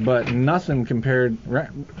 but nothing compared.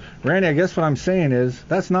 Randy, I guess what I'm saying is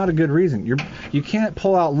that's not a good reason. You can't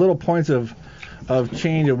pull out little points of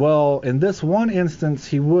change. Well, in this one instance,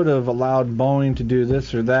 he would have allowed Boeing to do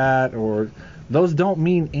this or that, or those don't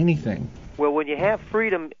mean anything. Well, when you have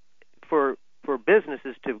freedom for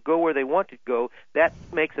businesses to go where they want to go, that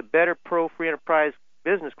makes a better pro-free enterprise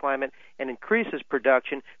business climate and increases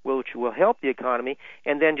production, which will help the economy.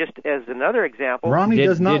 And then, just as another example, Romney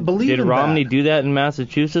does not believe in that. Did Romney do that in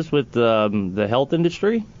Massachusetts with the health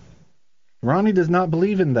industry? Romney does not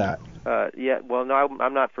believe in that. Yeah, well, no,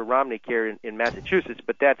 I'm not for Romney care in Massachusetts,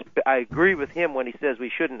 but I agree with him when he says we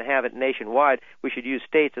shouldn't have it nationwide. We should use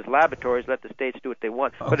states as laboratories, let the states do what they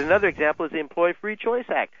want. Oh. But another example is the Employee Free Choice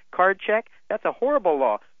Act. Card check, that's a horrible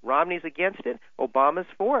law. Romney's against it. Obama's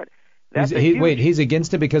for it. He's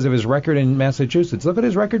against it because of his record in Massachusetts. Look at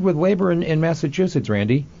his record with labor in Massachusetts,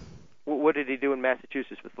 Randy. What did he do in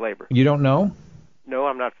Massachusetts with labor? You don't know? No,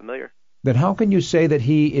 I'm not familiar. Then how can you say that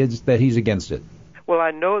he's against it? Well,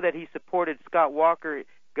 I know that he supported Scott Walker,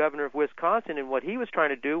 governor of Wisconsin, in what he was trying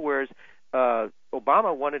to do, whereas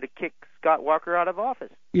Obama wanted to kick Scott Walker out of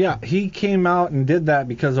office. Yeah, he came out and did that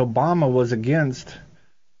because Obama was against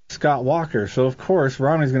Scott Walker. So, of course,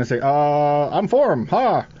 Romney's going to say, I'm for him,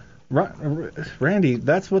 ha! Randy,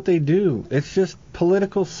 that's what they do. It's just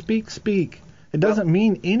political speak. It doesn't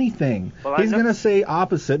mean anything. Well, he's going to say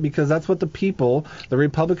opposite because that's what the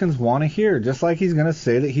Republicans want to hear. Just like he's going to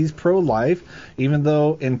say that he's pro-life, even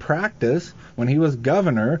though in practice, when he was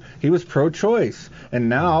governor, he was pro-choice. And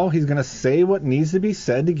now he's going to say what needs to be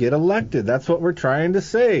said to get elected. That's what we're trying to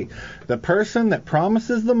say. The person that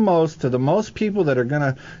promises the most to the most people that are going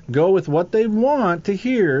to go with what they want to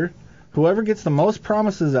hear, whoever gets the most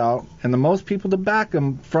promises out and the most people to back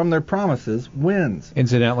them from their promises wins.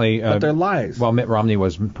 Incidentally, but they're lies. While Mitt Romney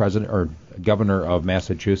was president or governor of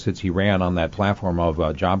Massachusetts, he ran on that platform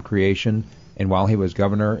of job creation. And while he was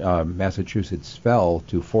governor, Massachusetts fell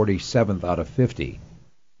to 47th out of 50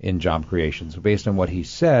 in job creation. So based on what he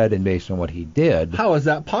said and based on what he did. How is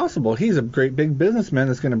that possible? He's a great big businessman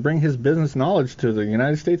that's going to bring his business knowledge to the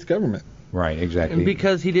United States government. Right, exactly. And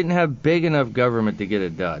because he didn't have big enough government to get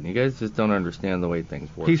it done. You guys just don't understand the way things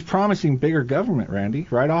work. He's promising bigger government, Randy,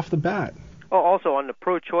 right off the bat. Oh, also on the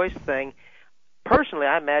pro-choice thing, personally,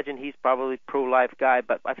 I imagine he's probably a pro-life guy,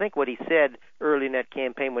 but I think what he said early in that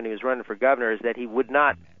campaign when he was running for governor is that he would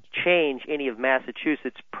not change any of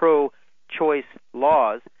Massachusetts pro-choice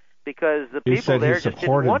laws because the people there just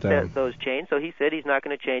didn't want those changed, so he said he's not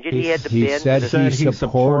going to change it. He had to bend. He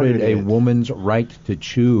supported a woman's right to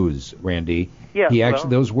choose, Randy. Yeah,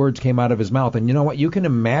 those words came out of his mouth, and you know what? You can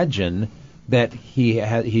imagine that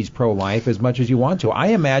he's pro-life as much as you want to. I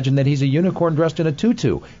imagine that he's a unicorn dressed in a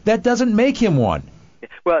tutu. That doesn't make him one.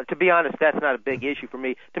 Well, to be honest, that's not a big issue for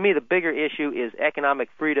me. To me, the bigger issue is economic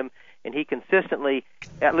freedom, and he consistently,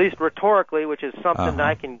 at least rhetorically, which is something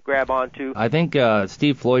I can grab onto. I think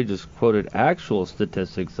Steve Floyd just quoted actual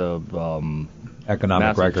statistics of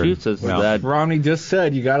economic Massachusetts. record. That Romney just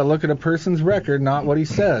said you got to look at a person's record, not what he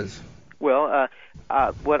says. Well,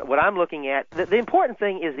 what I'm looking at, the important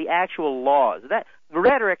thing is the actual laws. That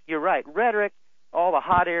rhetoric, you're right. Rhetoric, all the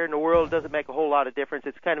hot air in the world doesn't make a whole lot of difference.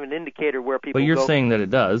 It's kind of an indicator where people go. But you're saying that it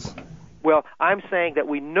does. Well, I'm saying that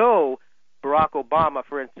we know Barack Obama,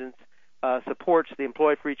 for instance, supports the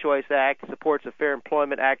Employee Free Choice Act, supports the Fair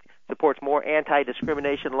Employment Act, supports more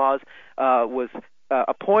anti-discrimination laws, was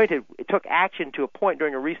appointed, took action to appoint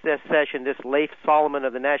during a recess session this Leif Solomon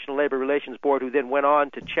of the National Labor Relations Board, who then went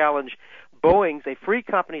on to challenge Boeing's, a free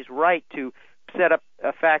company's right to set up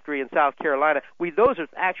a factory in South Carolina. Those are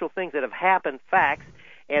actual things that have happened, facts,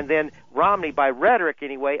 and then Romney, by rhetoric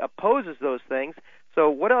anyway, opposes those things. So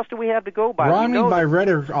what else do we have to go by? Romney, by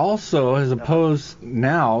rhetoric, also has opposed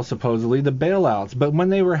now, supposedly, the bailouts. But when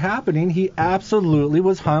they were happening, he absolutely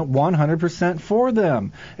was 100% for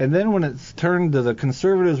them. And then when it's turned to the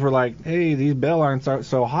conservatives were like, hey, these bailouts aren't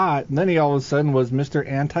so hot, and then he all of a sudden was Mr.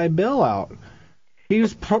 Anti-Bailout. He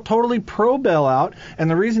was totally pro-bailout, and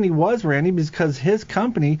the reason he was, Randy, is because his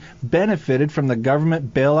company benefited from the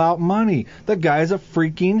government bailout money. The guy's a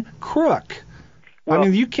freaking crook. I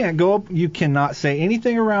mean, you cannot say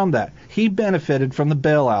anything around that. He benefited from the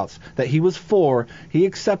bailouts that he was for. He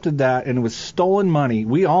accepted that, and it was stolen money.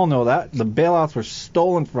 We all know that. The bailouts were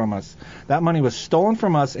stolen from us. That money was stolen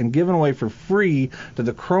from us and given away for free to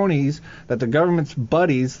the cronies that the government's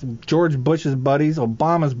buddies, George Bush's buddies,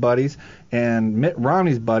 Obama's buddies, and Mitt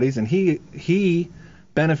Romney's buddies, and he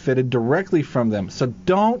benefited directly from them. So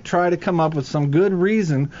don't try to come up with some good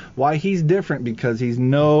reason why he's different, because he's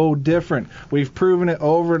no different. We've proven it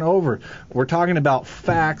over and over. We're talking about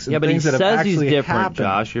facts and things that have actually he's different, happened.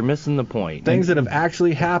 Josh, you're missing the point. Things that have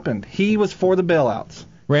actually happened. He was for the bailouts.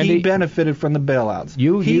 Randy, he benefited from the bailouts.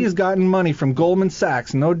 He's gotten money from Goldman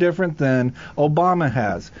Sachs, no different than Obama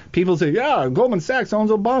has. People say, yeah, Goldman Sachs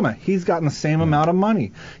owns Obama. He's gotten the same amount of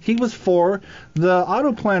money. He was for the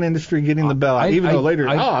auto plant industry getting the bailout, even though later,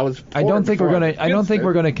 I was for I don't think we're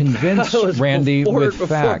going to convince Randy with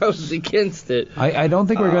facts. I was against it. I don't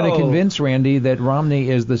think we're going to convince Randy that Romney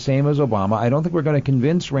is the same as Obama. I don't think we're going to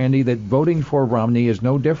convince Randy that voting for Romney is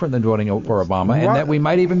no different than voting for Obama, and that we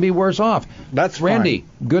might even be worse off. That's Randy. Fine.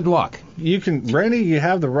 Good luck. Randy, you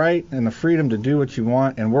have the right and the freedom to do what you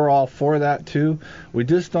want, and we're all for that too. We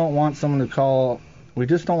just don't want we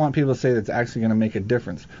just don't want people to say that it's actually going to make a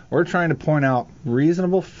difference. We're trying to point out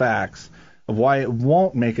reasonable facts of why it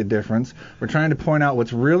won't make a difference. We're trying to point out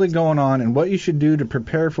what's really going on and what you should do to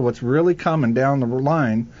prepare for what's really coming down the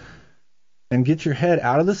line, and get your head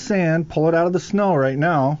out of the sand, pull it out of the snow right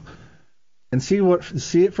now, and see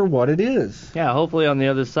it for what it is. Yeah, hopefully on the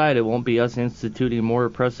other side it won't be us instituting more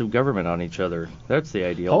oppressive government on each other. That's the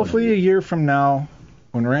ideal. Hopefully a year from now,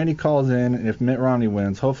 when Randy calls in, and if Mitt Romney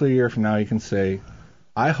wins, hopefully a year from now you can say,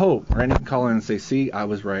 I hope Randy can call in and say, see, I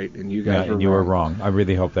was right, and you guys were wrong. You were wrong. I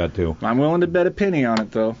really hope that, too. I'm willing to bet a penny on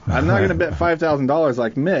it, though. I'm not going to bet $5,000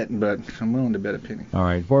 like Mitt, but I'm willing to bet a penny. All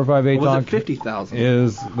right, 458-TALK $50,000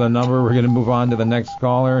 is the number. We're going to move on to the next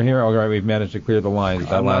caller here. All right, we've managed to clear the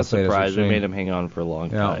lines. I'm not surprised. We made him hang on for a long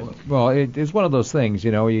time. Well, it's one of those things,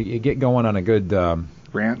 you get going on a good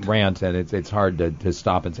rant, and it's hard to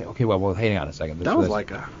stop and say, okay, well, hang on a second. That was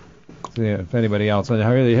like a... See if anybody else, and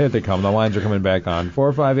here they come. The lines are coming back on.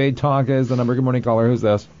 458-TALK is the number. Good morning, caller. Who's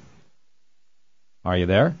this? Are you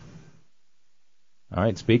there? All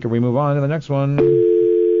right, speaker. We move on to the next one.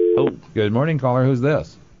 Oh, good morning, caller. Who's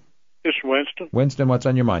this? It's Winston. Winston, what's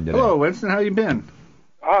on your mind today? Hello, Winston. How you been?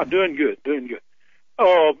 Doing good.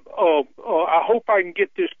 I hope I can get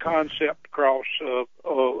this concept across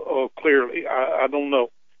clearly. I don't know.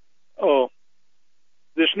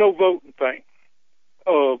 This no voting thing.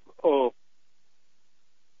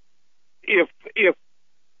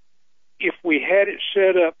 If we had it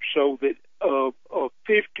set up so that 50%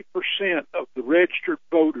 of the registered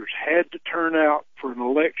voters had to turn out for an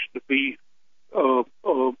election to be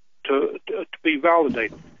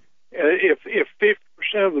validated, if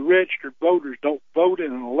 50% of the registered voters don't vote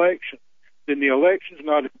in an election, then the election's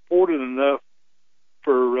not important enough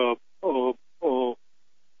for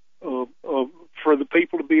the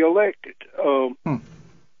people to be elected.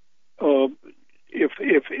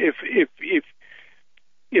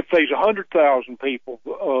 If there's 100,000 people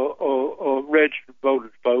registered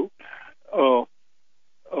voters vote out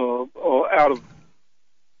of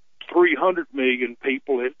 300 million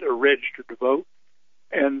people that are registered to vote,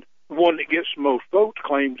 and the one that gets the most votes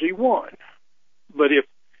claims he won. But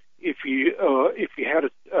if you had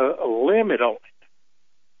a limit on it,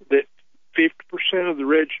 that 50% of the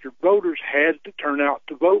registered voters had to turn out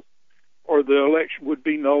to vote, or the election would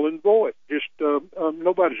be null and void. Just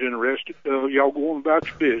nobody's interested. Y'all go on about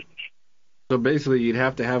your business. So basically, you'd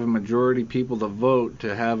have to have a majority people to vote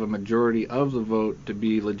to have a majority of the vote to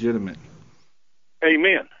be legitimate.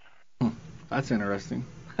 Amen. That's interesting.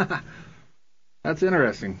 That's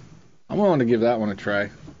interesting. I'm willing to give that one a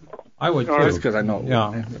try. I would too. Just because I know.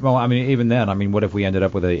 Yeah. Well, I mean, even then, what if we ended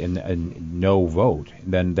up with a no vote?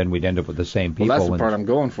 Then we'd end up with the same people. Well, that's the part I'm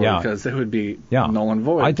going for, because it would be null and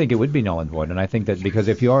void. I think it would be null and void, and I think that because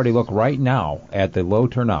if you already look right now at the low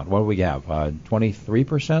turnout, what do we have?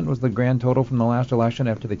 23% was the grand total from the last election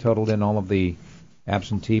after they totaled in all of the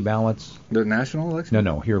absentee ballots. The national election?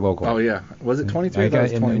 No, here local. Oh yeah, was it 23? It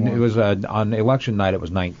was 21. It was on election night. It was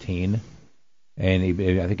 19. And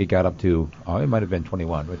I think it got up to, it might have been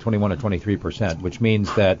 21 or 23%, which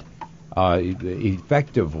means that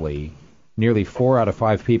effectively nearly 4 out of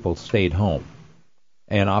 5 people stayed home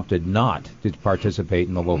and opted not to participate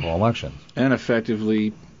in the local elections. And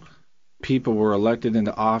effectively, people were elected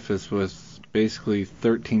into office with basically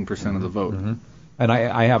 13% of the vote. Mm-hmm. And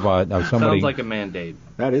I have somebody... Sounds like a mandate.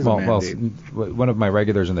 That is a mandate. Well, one of my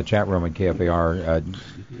regulars in the chat room at KFAR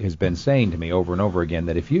has been saying to me over and over again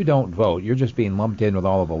that if you don't vote, you're just being lumped in with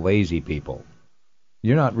all of the lazy people.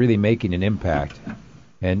 you're not really making an impact.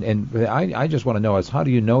 And I just want to know is how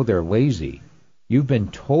do you know they're lazy? You've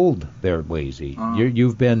been told they're lazy.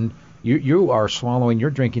 You are swallowing, you're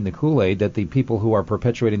drinking the Kool-Aid that the people who are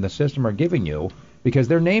perpetuating the system are giving you because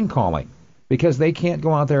they're name calling. Because they can't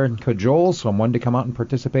go out there and cajole someone to come out and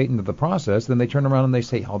participate into the process, then they turn around and they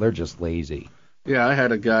say, oh, they're just lazy. Yeah, I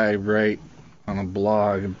had a guy write on a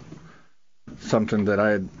blog something that I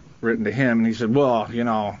had written to him, and he said, well,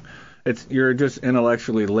 you're just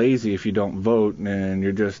intellectually lazy if you don't vote, and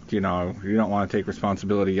you're just, you don't want to take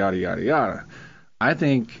responsibility, yada, yada, yada. I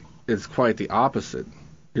think it's quite the opposite.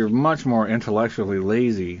 You're much more intellectually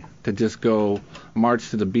lazy to just go march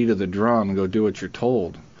to the beat of the drum and go do what you're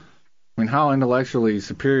told. I mean, how intellectually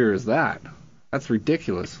superior is that? That's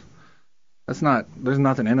ridiculous. There's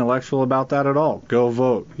nothing intellectual about that at all. Go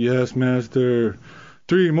vote. Yes, master.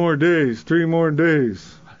 3 more days.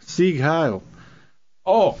 Sieg Heil.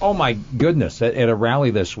 Oh my goodness. At a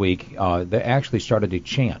rally this week, they actually started a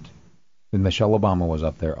chant, and Michelle Obama was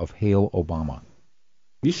up there, of Hail Obama.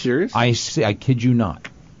 You serious? I kid you not.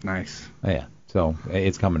 Nice. Yeah. So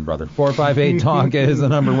it's coming, brother. 458-TALK is the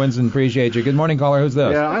number. Winston, appreciate you. Good morning, caller. Who's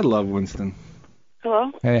this? Yeah, I love Winston. Hello?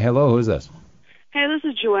 Hey, hello. Who's this? Hey, this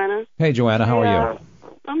is Joanna. Hey, Joanna. How are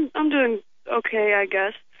you? I'm doing okay, I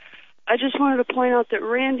guess. I just wanted to point out that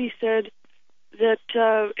Randy said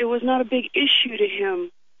that it was not a big issue to him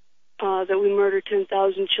that we murder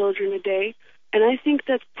 10,000 children a day. And I think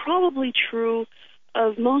that's probably true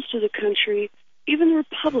of most of the country, even the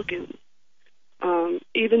Republicans.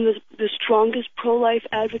 Even the strongest pro-life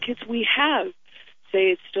advocates we have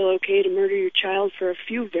say it's still okay to murder your child for a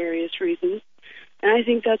few various reasons. And I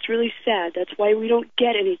think that's really sad. That's why we don't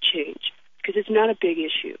get any change, because it's not a big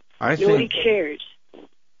issue. Nobody cares.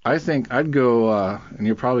 I think I'd go, and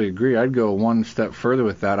you'll probably agree, I'd go one step further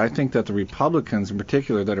with that. I think that the Republicans in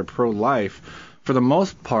particular that are pro-life, for the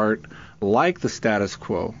most part, like the status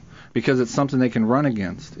quo, because it's something they can run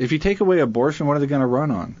against. If you take away abortion, what are they going to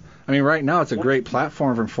run on? I mean, right now it's a great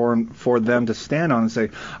platform for them to stand on and say,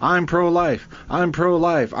 I'm pro-life, I'm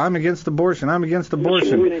against abortion,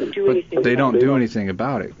 but they don't do anything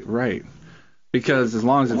about it, right? Because as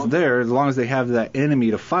long as it's there, as long as they have that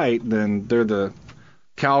enemy to fight, then they're the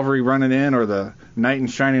cavalry running in or the knight in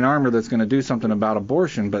shining armor that's going to do something about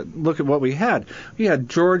abortion. But look at what we had. We had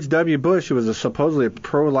George W. Bush, who was supposedly a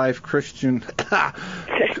pro-life Christian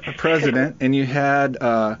president, and you had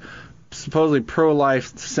supposedly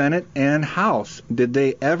pro-life Senate and House. Did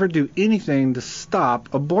they ever do anything to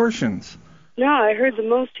stop abortions? No, I heard the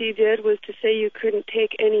most he did was to say you couldn't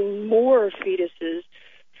take any more fetuses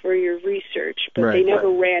for your research, but they never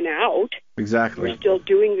ran out. Exactly. We're still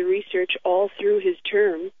doing the research all through his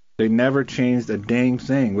term. They never changed a dang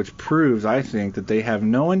thing, which proves, I think, that they have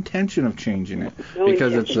no intention of changing it,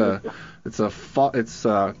 because it's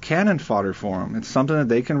cannon fodder for them. It's something that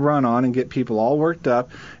they can run on and get people all worked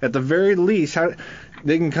up. At the very least,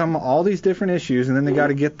 they can come all these different issues, and then they got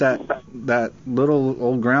to get that little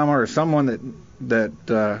old grandma or someone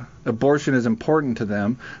that abortion is important to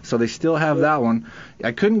them, so they still have that one.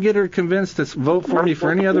 I couldn't get her convinced to vote for me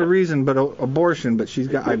for any other reason but abortion, but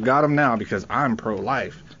I've got them now because I'm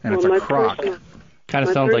pro-life, and it's a crock. Kind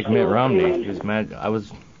of sounds like Mitt Romney. He was mad. I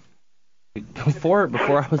was for it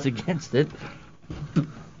before I was against it.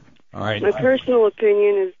 All right. My personal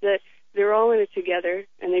opinion is that they're all in it together,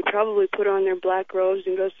 and they probably put on their black robes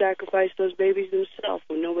and go sacrifice those babies themselves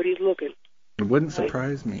when nobody's looking. It wouldn't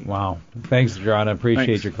surprise me. Wow. Thanks, John. I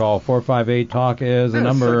appreciate your call. 458-TALK is the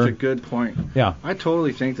number. That's such a good point. Yeah. I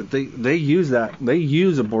totally think that they use that. They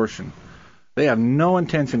use abortion. They have no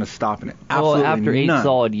intention of stopping it. Absolutely well, after none. 8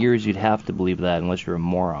 solid years, you'd have to believe that unless you're a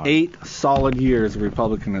moron. 8 solid years of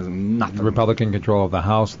Republicanism, nothing. Republican control of the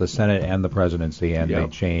House, the Senate, and the presidency, and they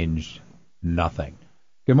changed nothing.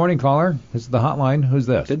 Good morning, caller. This is the hotline. Who's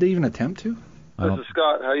this? Did they even attempt to? This is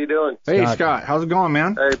Scott. How you doing? Hey, Scott. How's it going,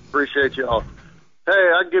 man? Hey, appreciate y'all. Hey,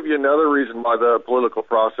 I'd give you another reason why the political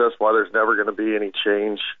process, why there's never going to be any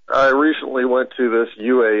change. I recently went to this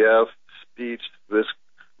UAF speech. This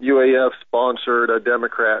UAF sponsored a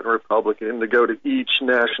Democrat and Republican to go to each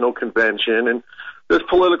national convention. And this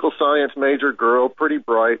political science major girl, pretty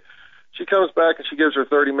bright, she comes back and she gives her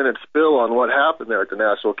 30-minute spill on what happened there at the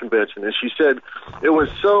national convention. And she said it was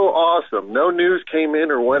so awesome. No news came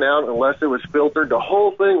in or went out unless it was filtered. The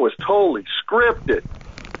whole thing was totally scripted.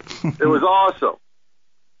 It was awesome.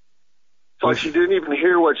 So she didn't even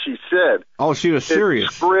hear what she said. Oh, she was serious.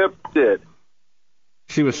 It's scripted.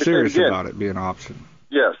 She was serious about it being an option.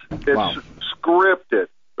 Yes, it's scripted.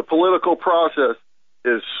 The political process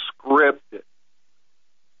is scripted.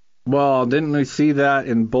 Well, didn't we see that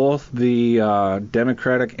in both the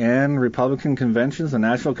Democratic and Republican conventions, the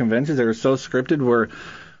national conventions? They were so scripted where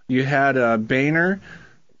you had Boehner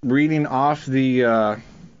reading off the, I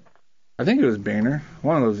think it was Boehner,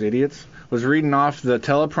 one of those idiots, was reading off the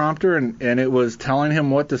teleprompter and it was telling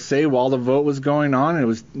him what to say while the vote was going on. It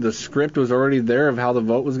was the script was already there of how the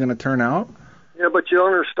vote was going to turn out. Yeah, but you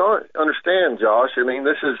understand, Josh. I mean,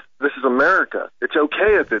 this is America. It's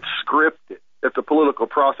okay if it's scripted, if the political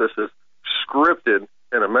process is scripted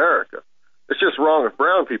in America. It's just wrong if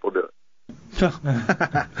brown people do it.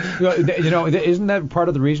 Isn't that part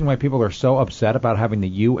of the reason why people are so upset about having the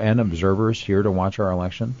UN observers here to watch our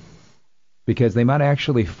election? Because they might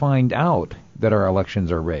actually find out that our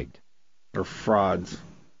elections are rigged or frauds.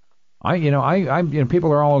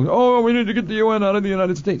 People are all, we need to get the UN out of the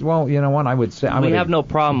United States. Well, you know what? I would say we have no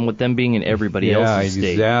problem with them being in everybody else's state. Yeah,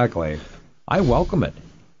 exactly. I welcome it.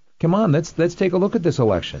 Come on, let's take a look at this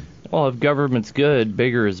election. Well, if government's good,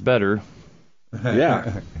 bigger is better.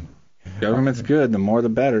 Yeah. Government's good, the more the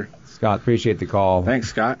better. Scott, appreciate the call. Thanks,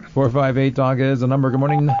 Scott. 458-TALK is the number. Good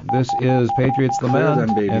morning. This is Patriots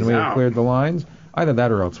Lament, and we have cleared the lines. Either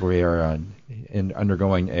that or else we are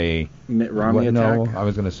undergoing a Mitt Romney attack? No, I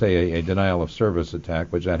was going to say a denial of service attack,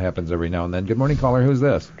 which that happens every now and then. Good morning, caller. Who's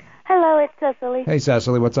this? Hello, it's Cecily. Hey,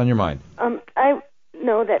 Cecily. What's on your mind? I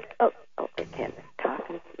know that... Oh, I can't talk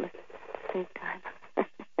at the same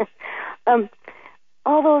time.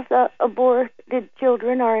 All those aborted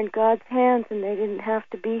children are in God's hands, and they didn't have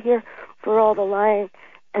to be here for all the lying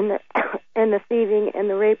and the thieving and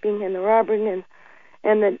the raping and the robbing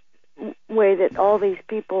and the way that all these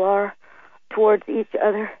people are towards each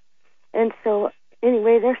other. And so,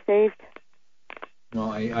 anyway, they're saved.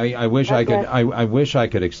 Well, I wish I could. I wish I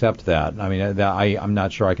could accept that. I mean, I'm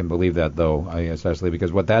not sure I can believe that though, Cecily,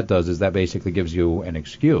 because what that does is that basically gives you an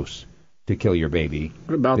excuse to kill your baby.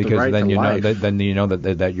 What about because the right then to you life? know then you know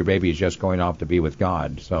that your baby is just going off to be with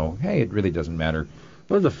God. So hey, it really doesn't matter.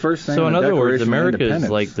 What was the first thing? So in other words, America is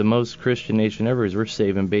like the most Christian nation ever. We're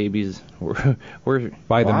saving babies. We're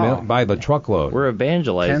by the truckload. We're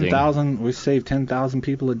evangelizing. 10,000. We save 10,000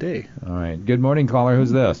 people a day. All right. Good morning, caller.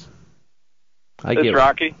 Who's this? It's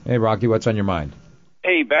Rocky. Hey, Rocky. What's on your mind?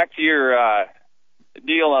 Hey, back to your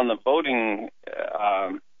deal on the voting,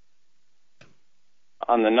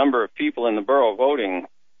 on the number of people in the borough voting.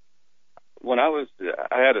 When I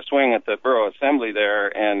had a swing at the borough assembly there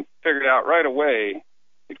and figured out right away,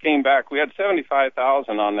 it came back, we had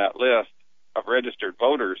 75,000 on that list of registered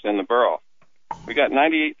voters in the borough. We got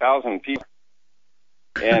 98,000 people.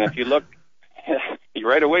 And if you look,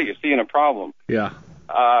 right away you're seeing a problem. Yeah.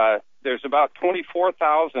 There's about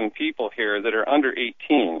 24,000 people here that are under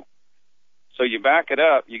 18. So you back it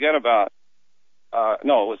up, you got about, it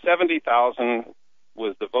was 70,000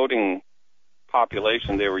 was the voting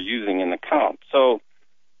population they were using in the count. So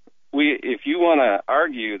if you want to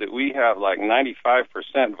argue that we have like 95%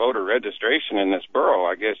 voter registration in this borough,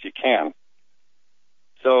 I guess you can.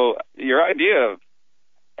 So your idea of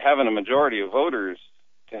having a majority of voters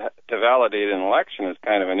to validate an election is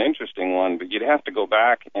kind of an interesting one, but you'd have to go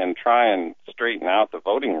back and try and straighten out the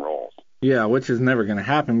voting rolls. Yeah, which is never going to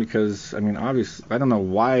happen because, I mean, obviously, I don't know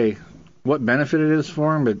what benefit it is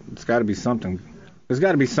for them, but it's got to be something. There's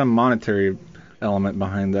got to be some monetary element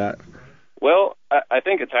behind that. Well, I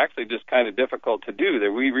think it's actually just kind of difficult to do.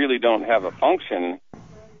 That we really don't have a function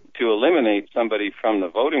to eliminate somebody from the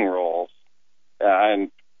voting rolls. And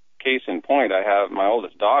case in point, I have my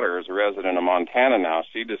oldest daughter is a resident of Montana now.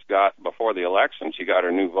 She just got, before the election, she got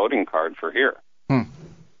her new voting card for here.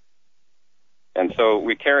 And so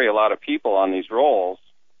we carry a lot of people on these rolls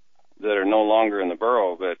that are no longer in the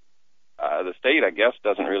borough, but the state, I guess,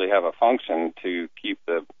 doesn't really have a function to keep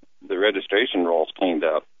the registration rolls cleaned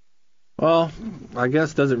up. Well, I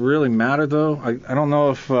guess, does it really matter, though? I don't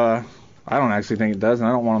know if, I don't actually think it does, and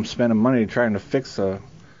I don't want them spending money trying to fix a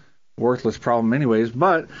worthless problem anyways.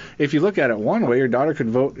 But if you look at it one way, your daughter could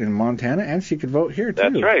vote in Montana, and she could vote here, too.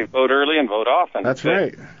 That's right. Vote early and vote often. That's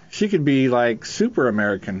right. She could be, like, super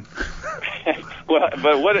American. Well,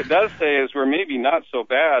 but what it does say is we're maybe not so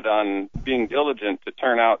bad on being diligent to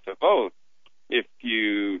turn out to vote if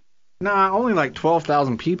you... Nah, only like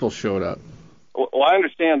 12,000 people showed up. Well, I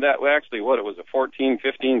understand that. Well, actually, it was a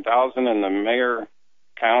 15,000 in the mayor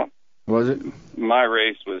count. Was it? My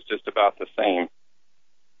race was just about the same.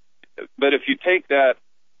 But if you take that...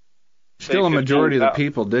 Still a majority of the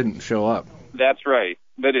people didn't show up. That's right.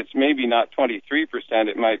 But it's maybe not 23%.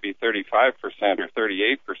 It might be 35% or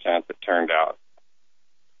 38% that turned out.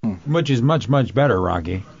 Which is much, much better,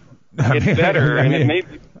 Rocky. It's better, and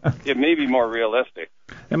it may be more realistic.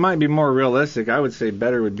 It might be more realistic. I would say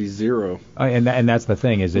better would be zero. And that's the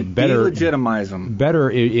thing. Is it better? Delegitimize them. Better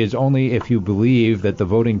is only if you believe that the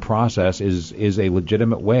voting process is a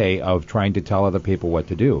legitimate way of trying to tell other people what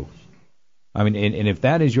to do. I mean, and if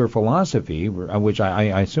that is your philosophy, which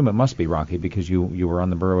I assume it must be, Rocky, because you were on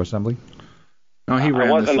the Borough Assembly? No, he ran.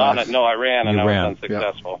 I wasn't on it. No, I ran, and I was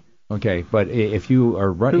unsuccessful. Yep. Okay, but if you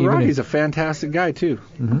are running... Rocky's a fantastic guy, too.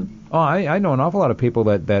 Mm-hmm. Oh, I know an awful lot of people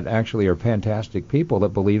that actually are fantastic people that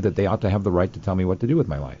believe that they ought to have the right to tell me what to do with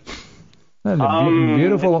my life.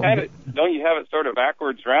 Beautiful. Don't you have it sort of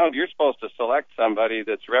backwards round? You're supposed to select somebody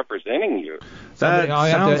that's representing you. I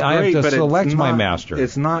have to select my master.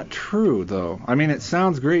 It's not true, though. I mean, it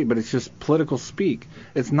sounds great, but it's just political speak.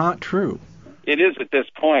 It's not true. It is at this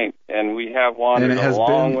point, and we have wandered a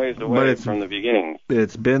long ways away from the beginning.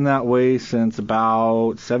 It's been that way since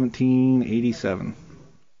about 1787.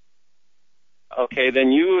 Okay,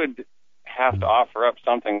 then you would have to offer up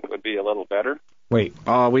something that would be a little better. Wait.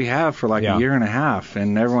 We have for a year and a half,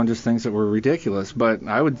 and everyone just thinks that we're ridiculous. But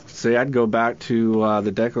I would say I'd go back to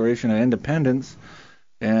the Declaration of Independence,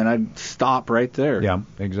 and I'd stop right there. Yeah,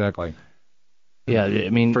 exactly. Yeah,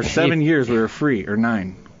 I mean... For 7 years we were free, or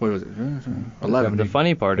 9. What was it? 11. The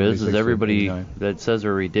funny part is everybody that says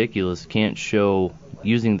we're ridiculous can't show,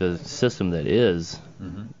 using the system that is,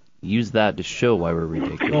 use that to show why we're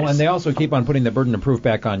ridiculous. Well, and they also keep on putting the burden of proof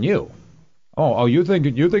back on you. Oh, you think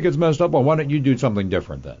it's messed up? Well, why don't you do something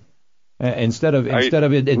different then? Instead of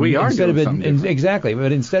admitting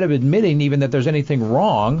even that there's anything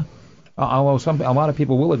wrong, although a lot of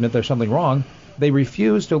people will admit there's something wrong, they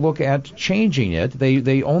refuse to look at changing it.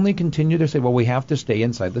 They only continue to say, well, we have to stay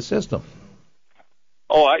inside the system.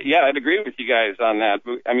 Oh, I'd agree with you guys on that.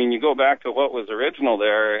 I mean, you go back to what was original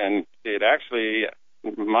there, and it actually,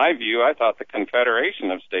 in my view, I thought the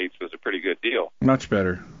Confederation of States was a pretty good deal. Much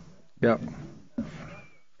better. Yep.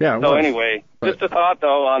 Yeah. So anyway, just a thought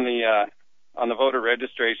though on the voter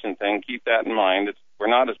registration thing. Keep that in mind. We're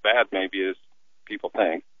not as bad maybe as people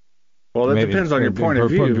think. Well, that depends on your point of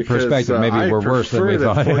view. Because maybe we're worse than we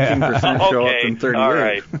thought. 14% show up in 38. All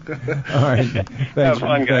right. All right. Thanks,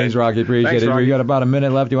 fun, guys. Thanks, Rocky. Appreciate it. Rocky. We got about a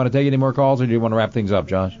minute left. Do you want to take any more calls, or do you want to wrap things up,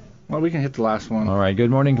 Josh? Well, we can hit the last one. All right. Good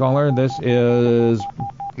morning, caller. This is...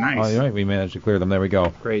 Nice. All right, we managed to clear them. There we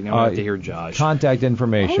go. Great. Now I have to hear Josh. Contact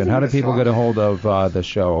information. How do people get a hold of the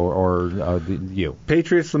show or you?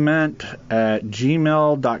 Patriots Lament at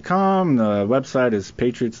gmail.com. The website is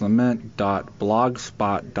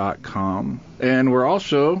patriotslament.blogspot.com. And we're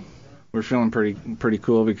feeling pretty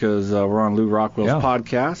cool because we're on Lou Rockwell's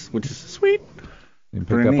podcast, which is sweet. You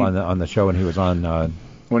picked up on the show when he was on...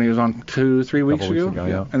 when he was on 2-3 weeks ago.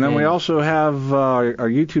 Yeah. And then we also have our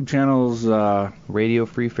YouTube channels. Radio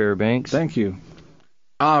Free Fairbanks. Thank you.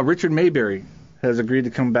 Richard Mayberry has agreed to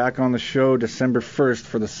come back on the show December 1st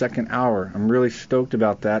for the second hour. I'm really stoked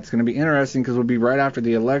about that. It's going to be interesting because we'll be right after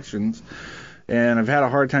the elections. And I've had a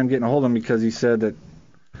hard time getting a hold of him because he said that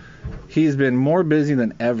he's been more busy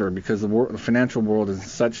than ever because the financial world is in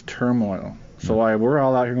such turmoil. So we're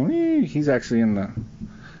all out here going, he's actually in the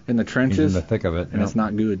trenches. He's in the thick of it. And it's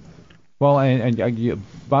not good. Well, and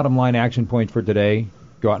bottom line action point for today,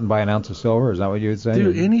 go out and buy an ounce of silver. Is that what you would say?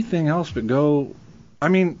 Do anything else but go. I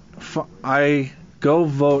mean, go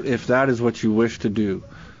vote if that is what you wish to do.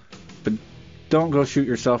 But don't go shoot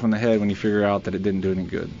yourself in the head when you figure out that it didn't do any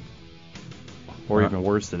good. Or even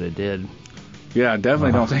worse, that it did. Yeah,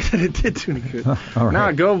 definitely don't think that it did do any good. All right.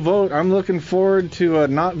 Now, go vote. I'm looking forward to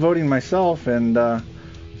not voting myself and...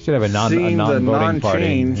 should have a non-voting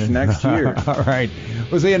party next year. All right.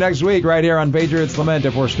 We'll see you next week right here on Patriots Lament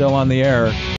if we're still on the air.